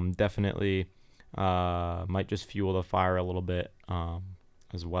 definitely might just fuel the fire a little bit,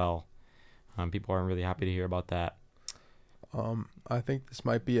 as well. People aren't really happy to hear about that. I think this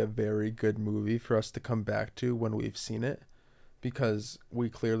might be a very good movie for us to come back to when we've seen it, because we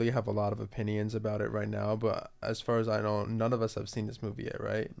clearly have a lot of opinions about it right now. But as far as I know, none of us have seen this movie yet,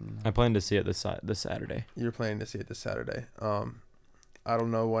 right? I plan to see it this Saturday. You're planning to see it this Saturday. I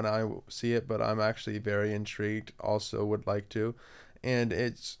don't know when I will see it, but I'm actually very intrigued. Also would like to. And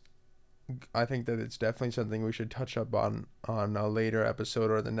I think that it's definitely something we should touch up on a later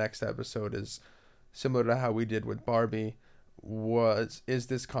episode, or the next episode, is similar to how we did with Barbie. Is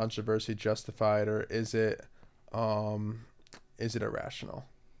this controversy justified, or is it irrational?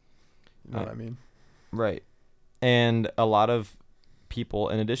 You know what I mean? Right. And a lot of people,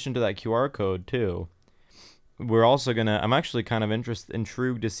 in addition to that QR code too, we're also I'm actually kind of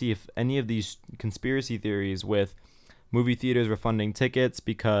intrigued to see if any of these conspiracy theories with movie theaters refunding tickets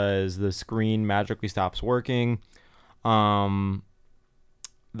because the screen magically stops working,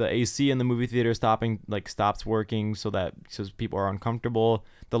 the AC in the movie theater stops working so people are uncomfortable,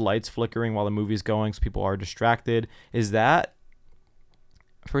 the lights flickering while the movie's going so people are distracted. Is that,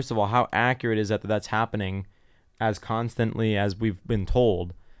 first of all, how accurate is that that's happening as constantly as we've been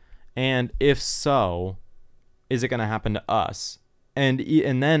told? And if so, is it going to happen to us? And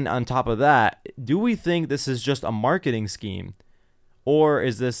then on top of that, do we think this is just a marketing scheme, or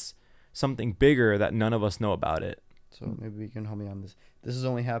is this something bigger that none of us know about it? So maybe you can help me on this. This is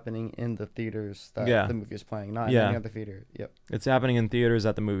only happening in the theaters that the movie is playing, not in any other theater. Yep. It's happening in theaters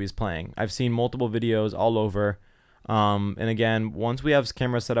that the movie's playing. I've seen multiple videos all over. And again, once we have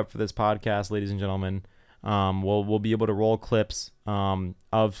cameras set up for this podcast, ladies and gentlemen, we'll be able to roll clips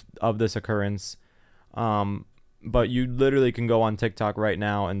of this occurrence. But you literally can go on TikTok right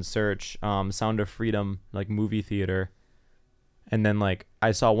now and search Sound of Freedom, like movie theater. And then like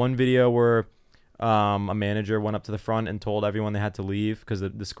I saw one video where a manager went up to the front and told everyone they had to leave because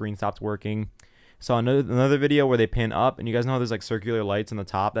the screen stopped working. Saw another video where they pan up, and you guys know how there's like circular lights on the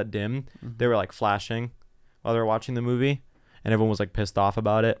top that dim. Mm-hmm. They were like flashing while they were watching the movie, and everyone was like pissed off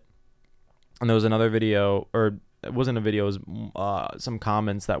about it. And there was another video, or it wasn't a video, it was some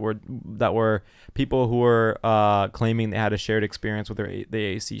comments that were people who were claiming they had a shared experience with the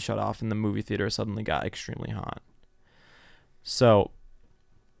AC shut off and the movie theater suddenly got extremely hot. So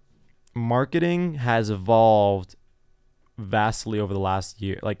marketing has evolved vastly over the last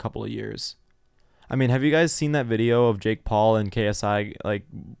year, like couple of years. I mean, have you guys seen that video of Jake Paul and KSI like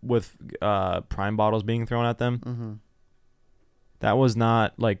with Prime bottles being thrown at them? Mm-hmm. That was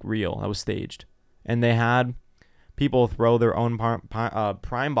not like real. That was staged. And they had people throw their own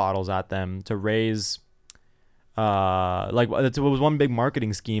Prime bottles at them to raise it was one big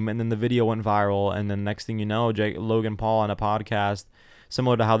marketing scheme, and then the video went viral, and then next thing you know, Logan Paul on a podcast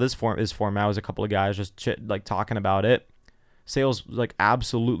similar to how this is format, was a couple of guys just talking about it. Sales like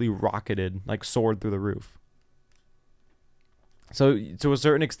absolutely rocketed, like soared through the roof. So to a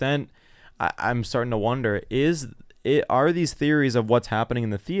certain extent, I'm starting to wonder, are these theories of what's happening in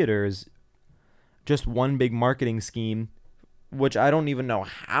the theaters just one big marketing scheme, which I don't even know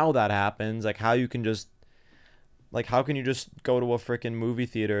how that happens. Like how can you just go to a freaking movie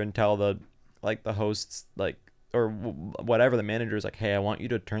theater and tell the hosts or whatever, the manager is like, hey, I want you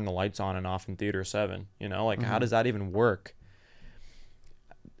to turn the lights on and off in theater 7, mm-hmm. How does that even work?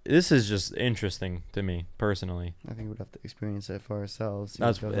 This is just interesting to me personally. I think we'd have to experience it for ourselves.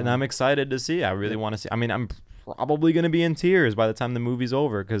 And I'm excited to see. I really want to see. I mean, I'm probably going to be in tears by the time the movie's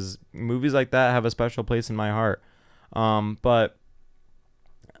over, because movies like that have a special place in my heart. But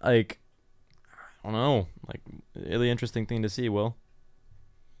I don't know, really interesting thing to see, Will.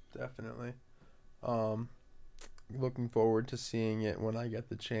 Definitely. Looking forward to seeing it when I get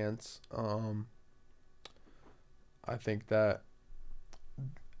the chance. I think that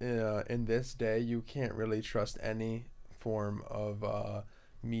in this day, you can't really trust any form of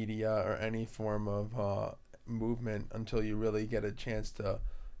media or any form of movement until you really get a chance to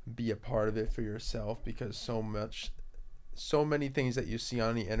be a part of it for yourself, because so many things that you see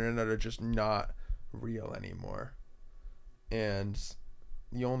on the internet are just not real anymore. And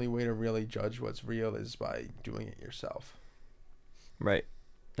the only way to really judge what's real is by doing it yourself. Right.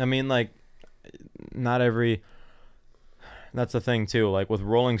 I mean, like, not every... That's the thing, too. Like, with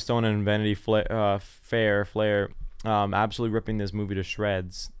Rolling Stone and Vanity Fair, absolutely ripping this movie to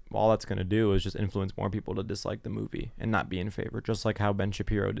shreds, all that's going to do is just influence more people to dislike the movie and not be in favor, just like how Ben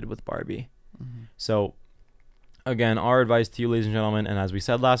Shapiro did with Barbie. Mm-hmm. So, again, our advice to you, ladies and gentlemen, and as we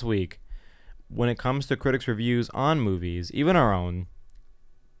said last week, when it comes to critics' reviews on movies, even our own,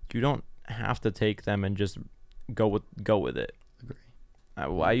 you don't have to take them and just go with it.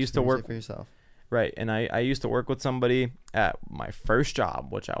 Agree. I used to work for yourself. Right, and I used to work with somebody at my first job,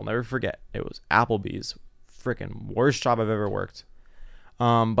 which I'll never forget. It was Applebee's. Freaking worst job I've ever worked.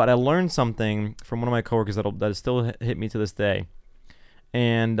 But I learned something from one of my coworkers that still hit me to this day.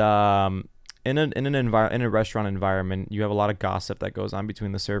 And in a restaurant environment, you have a lot of gossip that goes on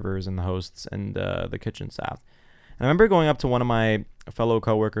between the servers and the hosts and the kitchen staff. And I remember going up to one of my fellow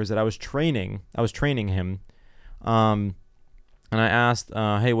coworkers that I was training him. And I asked,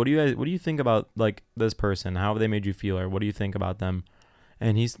 hey, what do you think about, like, this person? How have they made you feel, or what do you think about them?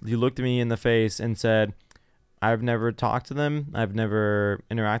 And he looked at me in the face and said, I've never talked to them. I've never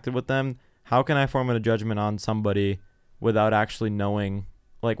interacted with them. How can I form a judgment on somebody without actually knowing,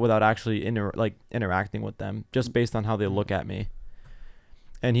 like, without actually interacting with them, just based on how they look at me?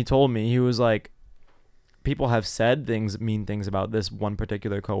 And he told me, he was like, people have said mean things about this one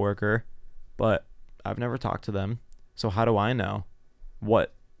particular coworker, but I've never talked to them. So how do I know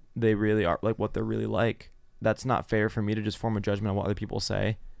what they really are, like, what they're really like? That's not fair for me to just form a judgment on what other people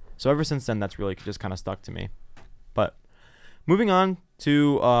say. So ever since then, that's really just kind of stuck to me. But moving on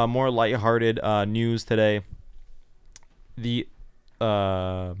to more lighthearted news today.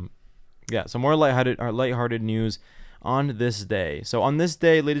 So more lighthearted news on this day. So on this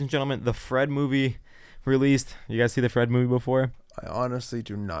day, ladies and gentlemen, the Fred movie released. You guys see the Fred movie before? I honestly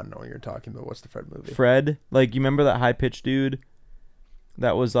do not know what you're talking about. What's the Fred movie? Fred, like, you remember that high-pitched dude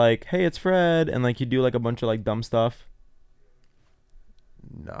that was like, hey, it's Fred, and, like, you do, like, a bunch of, like, dumb stuff?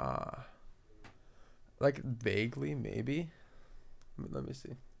 Nah. Like, vaguely, maybe. Let me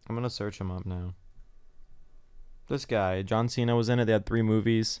see. I'm going to search him up now. This guy, John Cena was in it. They had 3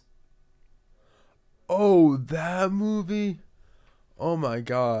 movies. Oh, that movie? Oh, my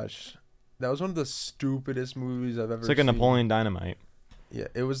gosh. That was one of the stupidest movies I've ever seen. It's like a Napoleon Dynamite. Yeah,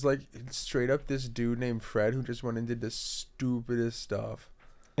 it was like straight up this dude named Fred who just went and did the stupidest stuff.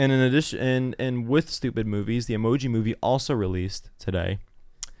 And in addition, and with stupid movies, the Emoji Movie also released today.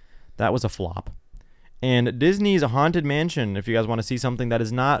 That was a flop. And Disney's Haunted Mansion, if you guys want to see something that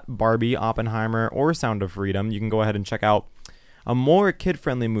is not Barbie, Oppenheimer, or Sound of Freedom, you can go ahead and check out a more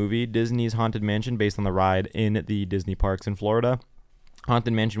kid-friendly movie, Disney's Haunted Mansion, based on the ride in the Disney parks in Florida.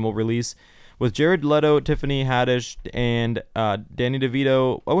 Haunted Mansion will release with Jared Leto, Tiffany Haddish, and Danny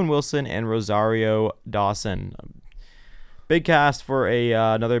DeVito, Owen Wilson, and Rosario Dawson. Big cast for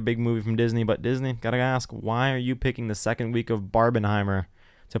another big movie from Disney, but Disney, gotta ask, why are you picking the second week of Barbenheimer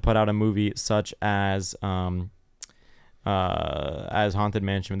to put out a movie such as Haunted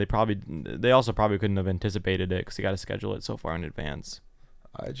Mansion? They also probably couldn't have anticipated it because you got to schedule it so far in advance.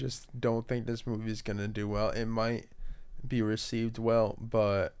 I just don't think this movie is gonna do well. It might be received well,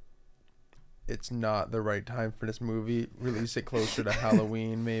 but it's not the right time for this movie. Release it closer to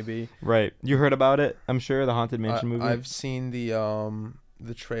Halloween, maybe. Right. You heard about it, I'm sure, the Haunted Mansion movie? I've seen the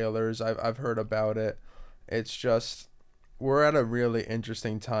trailers. I've heard about it. It's just, we're at a really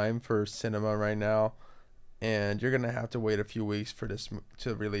interesting time for cinema right now, and you're going to have to wait a few weeks for this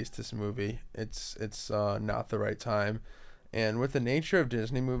to release this movie. It's not the right time. And with the nature of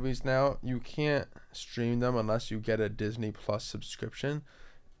Disney movies now, you can't stream them unless you get a Disney Plus subscription.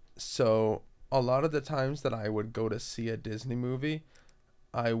 So a lot of the times that I would go to see a Disney movie,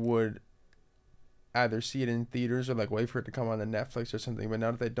 I would either see it in theaters or like wait for it to come on to Netflix or something. But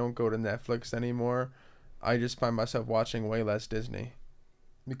now that they don't go to Netflix anymore, I just find myself watching way less Disney,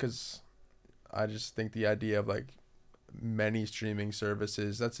 because I just think the idea of like many streaming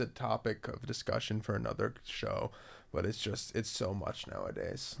services, that's a topic of discussion for another show. But it's so much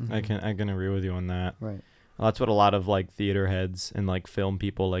nowadays. Mm-hmm. I can agree with you on that. Right. Well, that's what a lot of like theater heads and like film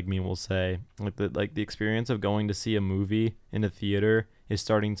people like me will say. Like the experience of going to see a movie in a theater is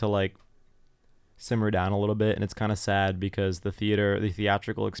starting to like simmer down a little bit, and it's kind of sad because the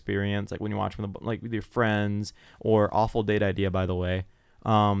theatrical experience, like when you watch with your friends, or Awful Date Idea, by the way,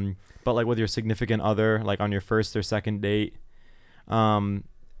 But like with your significant other, like on your first or second date, you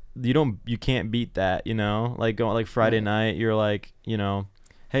can't beat that, like going like Friday night, you're like,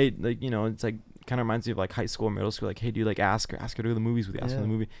 hey, like, it's like kind of reminds me of like high school or middle school, like, hey, do you like ask her to go to the movies with you, ask her to the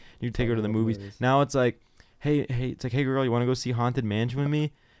movie, you take her to the movies. Now it's like, hey, it's like, hey girl, you want to go see Haunted Mansion with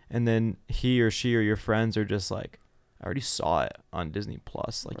me? And then he or she or your friends are just like, I already saw it on Disney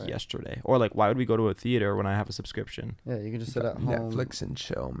Plus yesterday. Or like, why would we go to a theater when I have a subscription? Yeah, you can just sit at home. Netflix and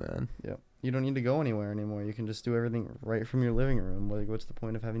chill, man. Yep. You don't need to go anywhere anymore. You can just do everything right from your living room. Like, what's the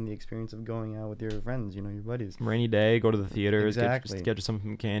point of having the experience of going out with your friends, your buddies? Rainy day, go to the theaters, exactly. get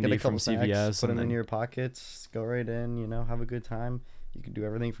some candy get a from snacks, CVS. Put them in your pockets, go right in, have a good time. You can do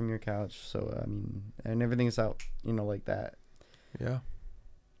everything from your couch. So, and everything's out, like that. Yeah.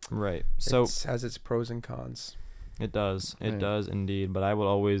 Right. So it has its pros and cons. It does. It does indeed. But I will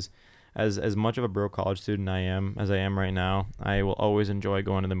always, as much of a broke college student as I am right now, I will always enjoy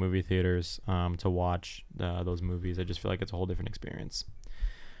going to the movie theaters to watch those movies. I just feel like it's a whole different experience.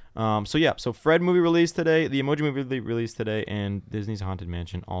 So Fred movie released today, the Emoji movie released today, and Disney's Haunted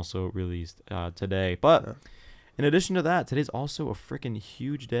Mansion also released today. But in addition to that, today's also a freaking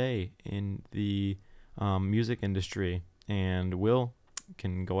huge day in the music industry, and Will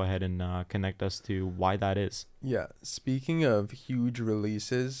can go ahead and connect us to why that is. Yeah, speaking of huge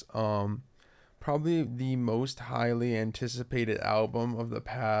releases, probably the most highly anticipated album of the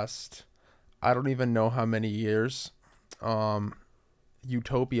past, I don't even know how many years,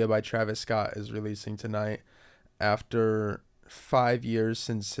 Utopia by Travis Scott is releasing tonight after 5 years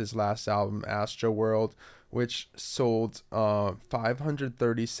since his last album, Astroworld, which sold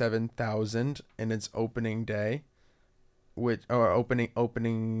 537,000 in its opening day.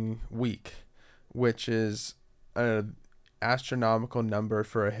 Opening week, which is an astronomical number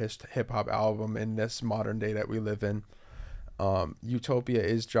for a hip hop album in this modern day that we live in. Utopia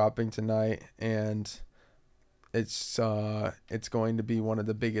is dropping tonight, and it's going to be one of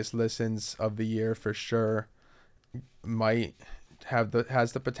the biggest listens of the year for sure.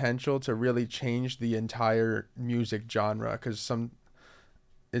 Has the potential to really change the entire music genre, because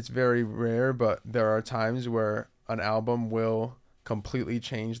it's very rare, but there are times where an album will completely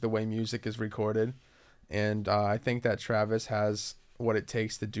change the way music is recorded, and I think that Travis has what it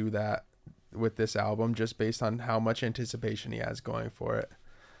takes to do that with this album, just based on how much anticipation he has going for it.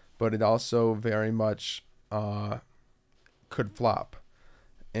 But it also very much could flop,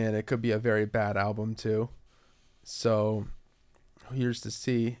 and it could be a very bad album too. So here's to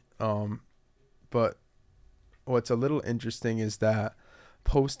see. But what's a little interesting is that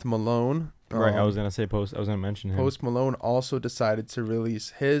Post Malone, right, I was gonna mention him. Post Malone also decided to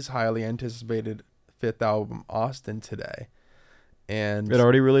release his highly anticipated 5th album, Austin, today. And it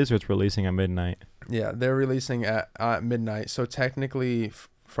already released, or it's releasing at midnight? Yeah, they're releasing at midnight, so technically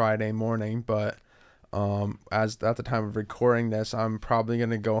Friday morning. But as at the time of recording this, I'm probably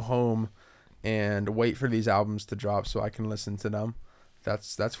gonna go home and wait for these albums to drop so I can listen to them.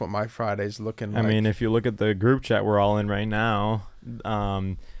 That's what my Friday's looking like. I mean, if you look at the group chat we're all in right now,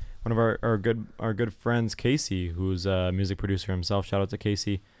 one of our good friends, Casey, who's a music producer himself, shout out to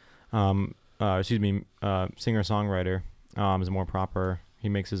Casey, singer-songwriter, is more proper. He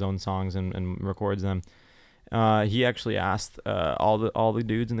makes his own songs and records them. He actually asked all the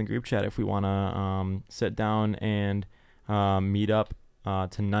dudes in the group chat if we want to sit down and meet up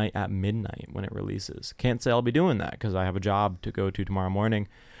tonight at midnight when it releases. Can't say I'll be doing that because I have a job to go to tomorrow morning.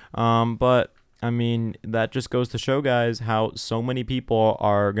 But I mean, that just goes to show, guys, how so many people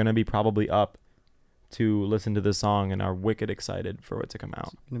are going to be probably up to listen to this song and are wicked excited for it to come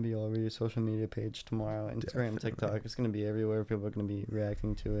out. It's going to be all over your social media page tomorrow. Instagram, TikTok. It's going to be everywhere. People are going to be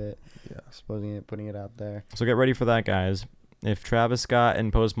reacting to it, exposing it, putting it out there. So get ready for that, guys. If Travis Scott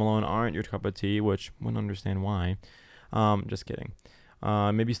and Post Malone aren't your cup of tea, which wouldn't understand why, just kidding.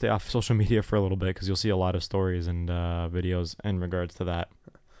 Maybe stay off social media for a little bit, because you'll see a lot of stories and videos in regards to that.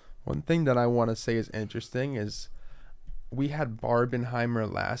 One thing that I want to say is interesting is we had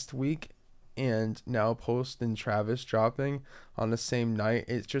Barbenheimer last week, and now Post and Travis dropping on the same night.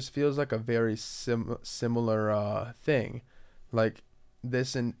 It just feels like a very similar thing. Like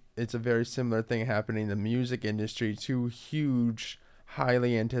this, and it's a very similar thing happening in the music industry. Two huge,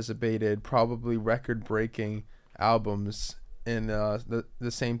 highly anticipated, probably record-breaking albums. And the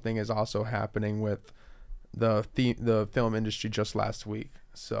same thing is also happening with the film industry just last week.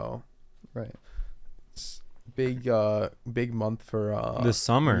 So, right, it's big month for this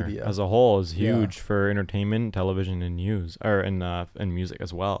summer media. As a whole is huge for entertainment, television, and news, or and music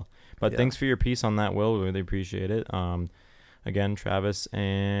as well. But thanks for your piece on that, Will. We really appreciate it. again, Travis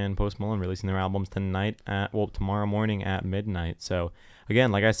and Post Malone releasing their albums tomorrow morning at midnight. So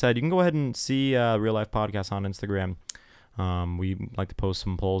again, like I said, you can go ahead and see Real Life Podcast on Instagram. We like to post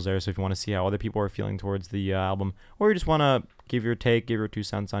some polls there, so if you want to see how other people are feeling towards the album, or you just want to give your take, give your 2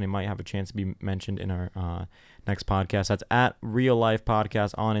 cents on, you might have a chance to be mentioned in our next podcast. That's at Real Life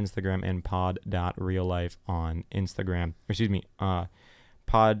Podcast on Instagram and pod.reallife on Instagram.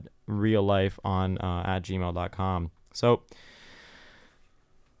 Pod Real Life on at gmail.com. So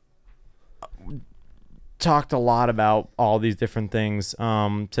talked a lot about all these different things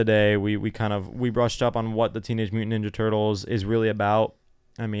today. We brushed up on what the Teenage Mutant Ninja Turtles is really about.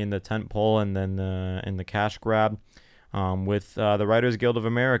 I mean, the tent pole and then the cash grab with the Writers Guild of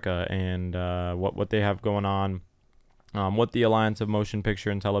America and what they have going on, what the Alliance of Motion Picture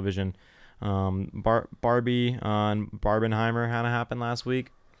and Television, Barbie on Barbenheimer kind of happened last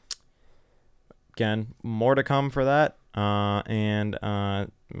week. Again, more to come for that. And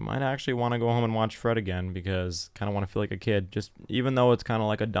might actually want to go home and watch Fred again because kind of want to feel like a kid. Just even though it's kind of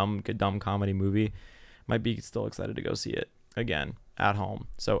like a dumb comedy movie, might be still excited to go see it again at home.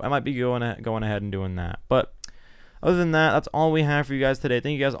 So I might be going ahead and doing that. But other than that, that's all we have for you guys today.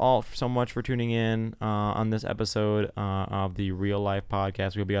 Thank you guys all so much for tuning in on this episode of the Real Life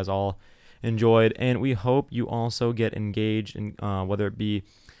Podcast. We hope you guys all enjoyed, and we hope you also get engaged in whether it be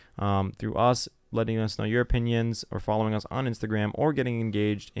through us letting us know your opinions or following us on Instagram or getting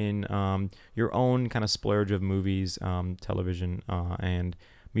engaged in your own kind of splurge of movies, television, and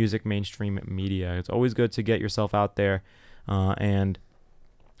music, mainstream media. It's always good to get yourself out there and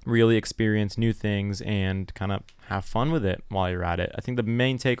really experience new things and kind of have fun with it while you're at it. I think the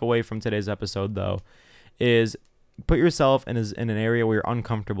main takeaway from today's episode, though, is put yourself in an area where you're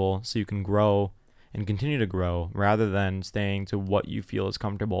uncomfortable so you can grow and continue to grow rather than staying to what you feel is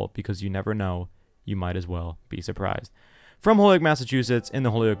comfortable, because you never know. You might as well be surprised. From Holyoke, Massachusetts, in the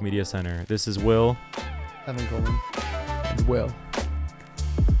Holyoke Media Center, this is Will. Evan Coleman. Will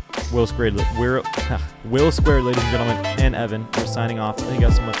Squared, ladies and gentlemen, and Evan. We're signing off. Thank you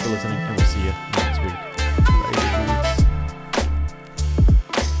guys so much for listening, and we'll see you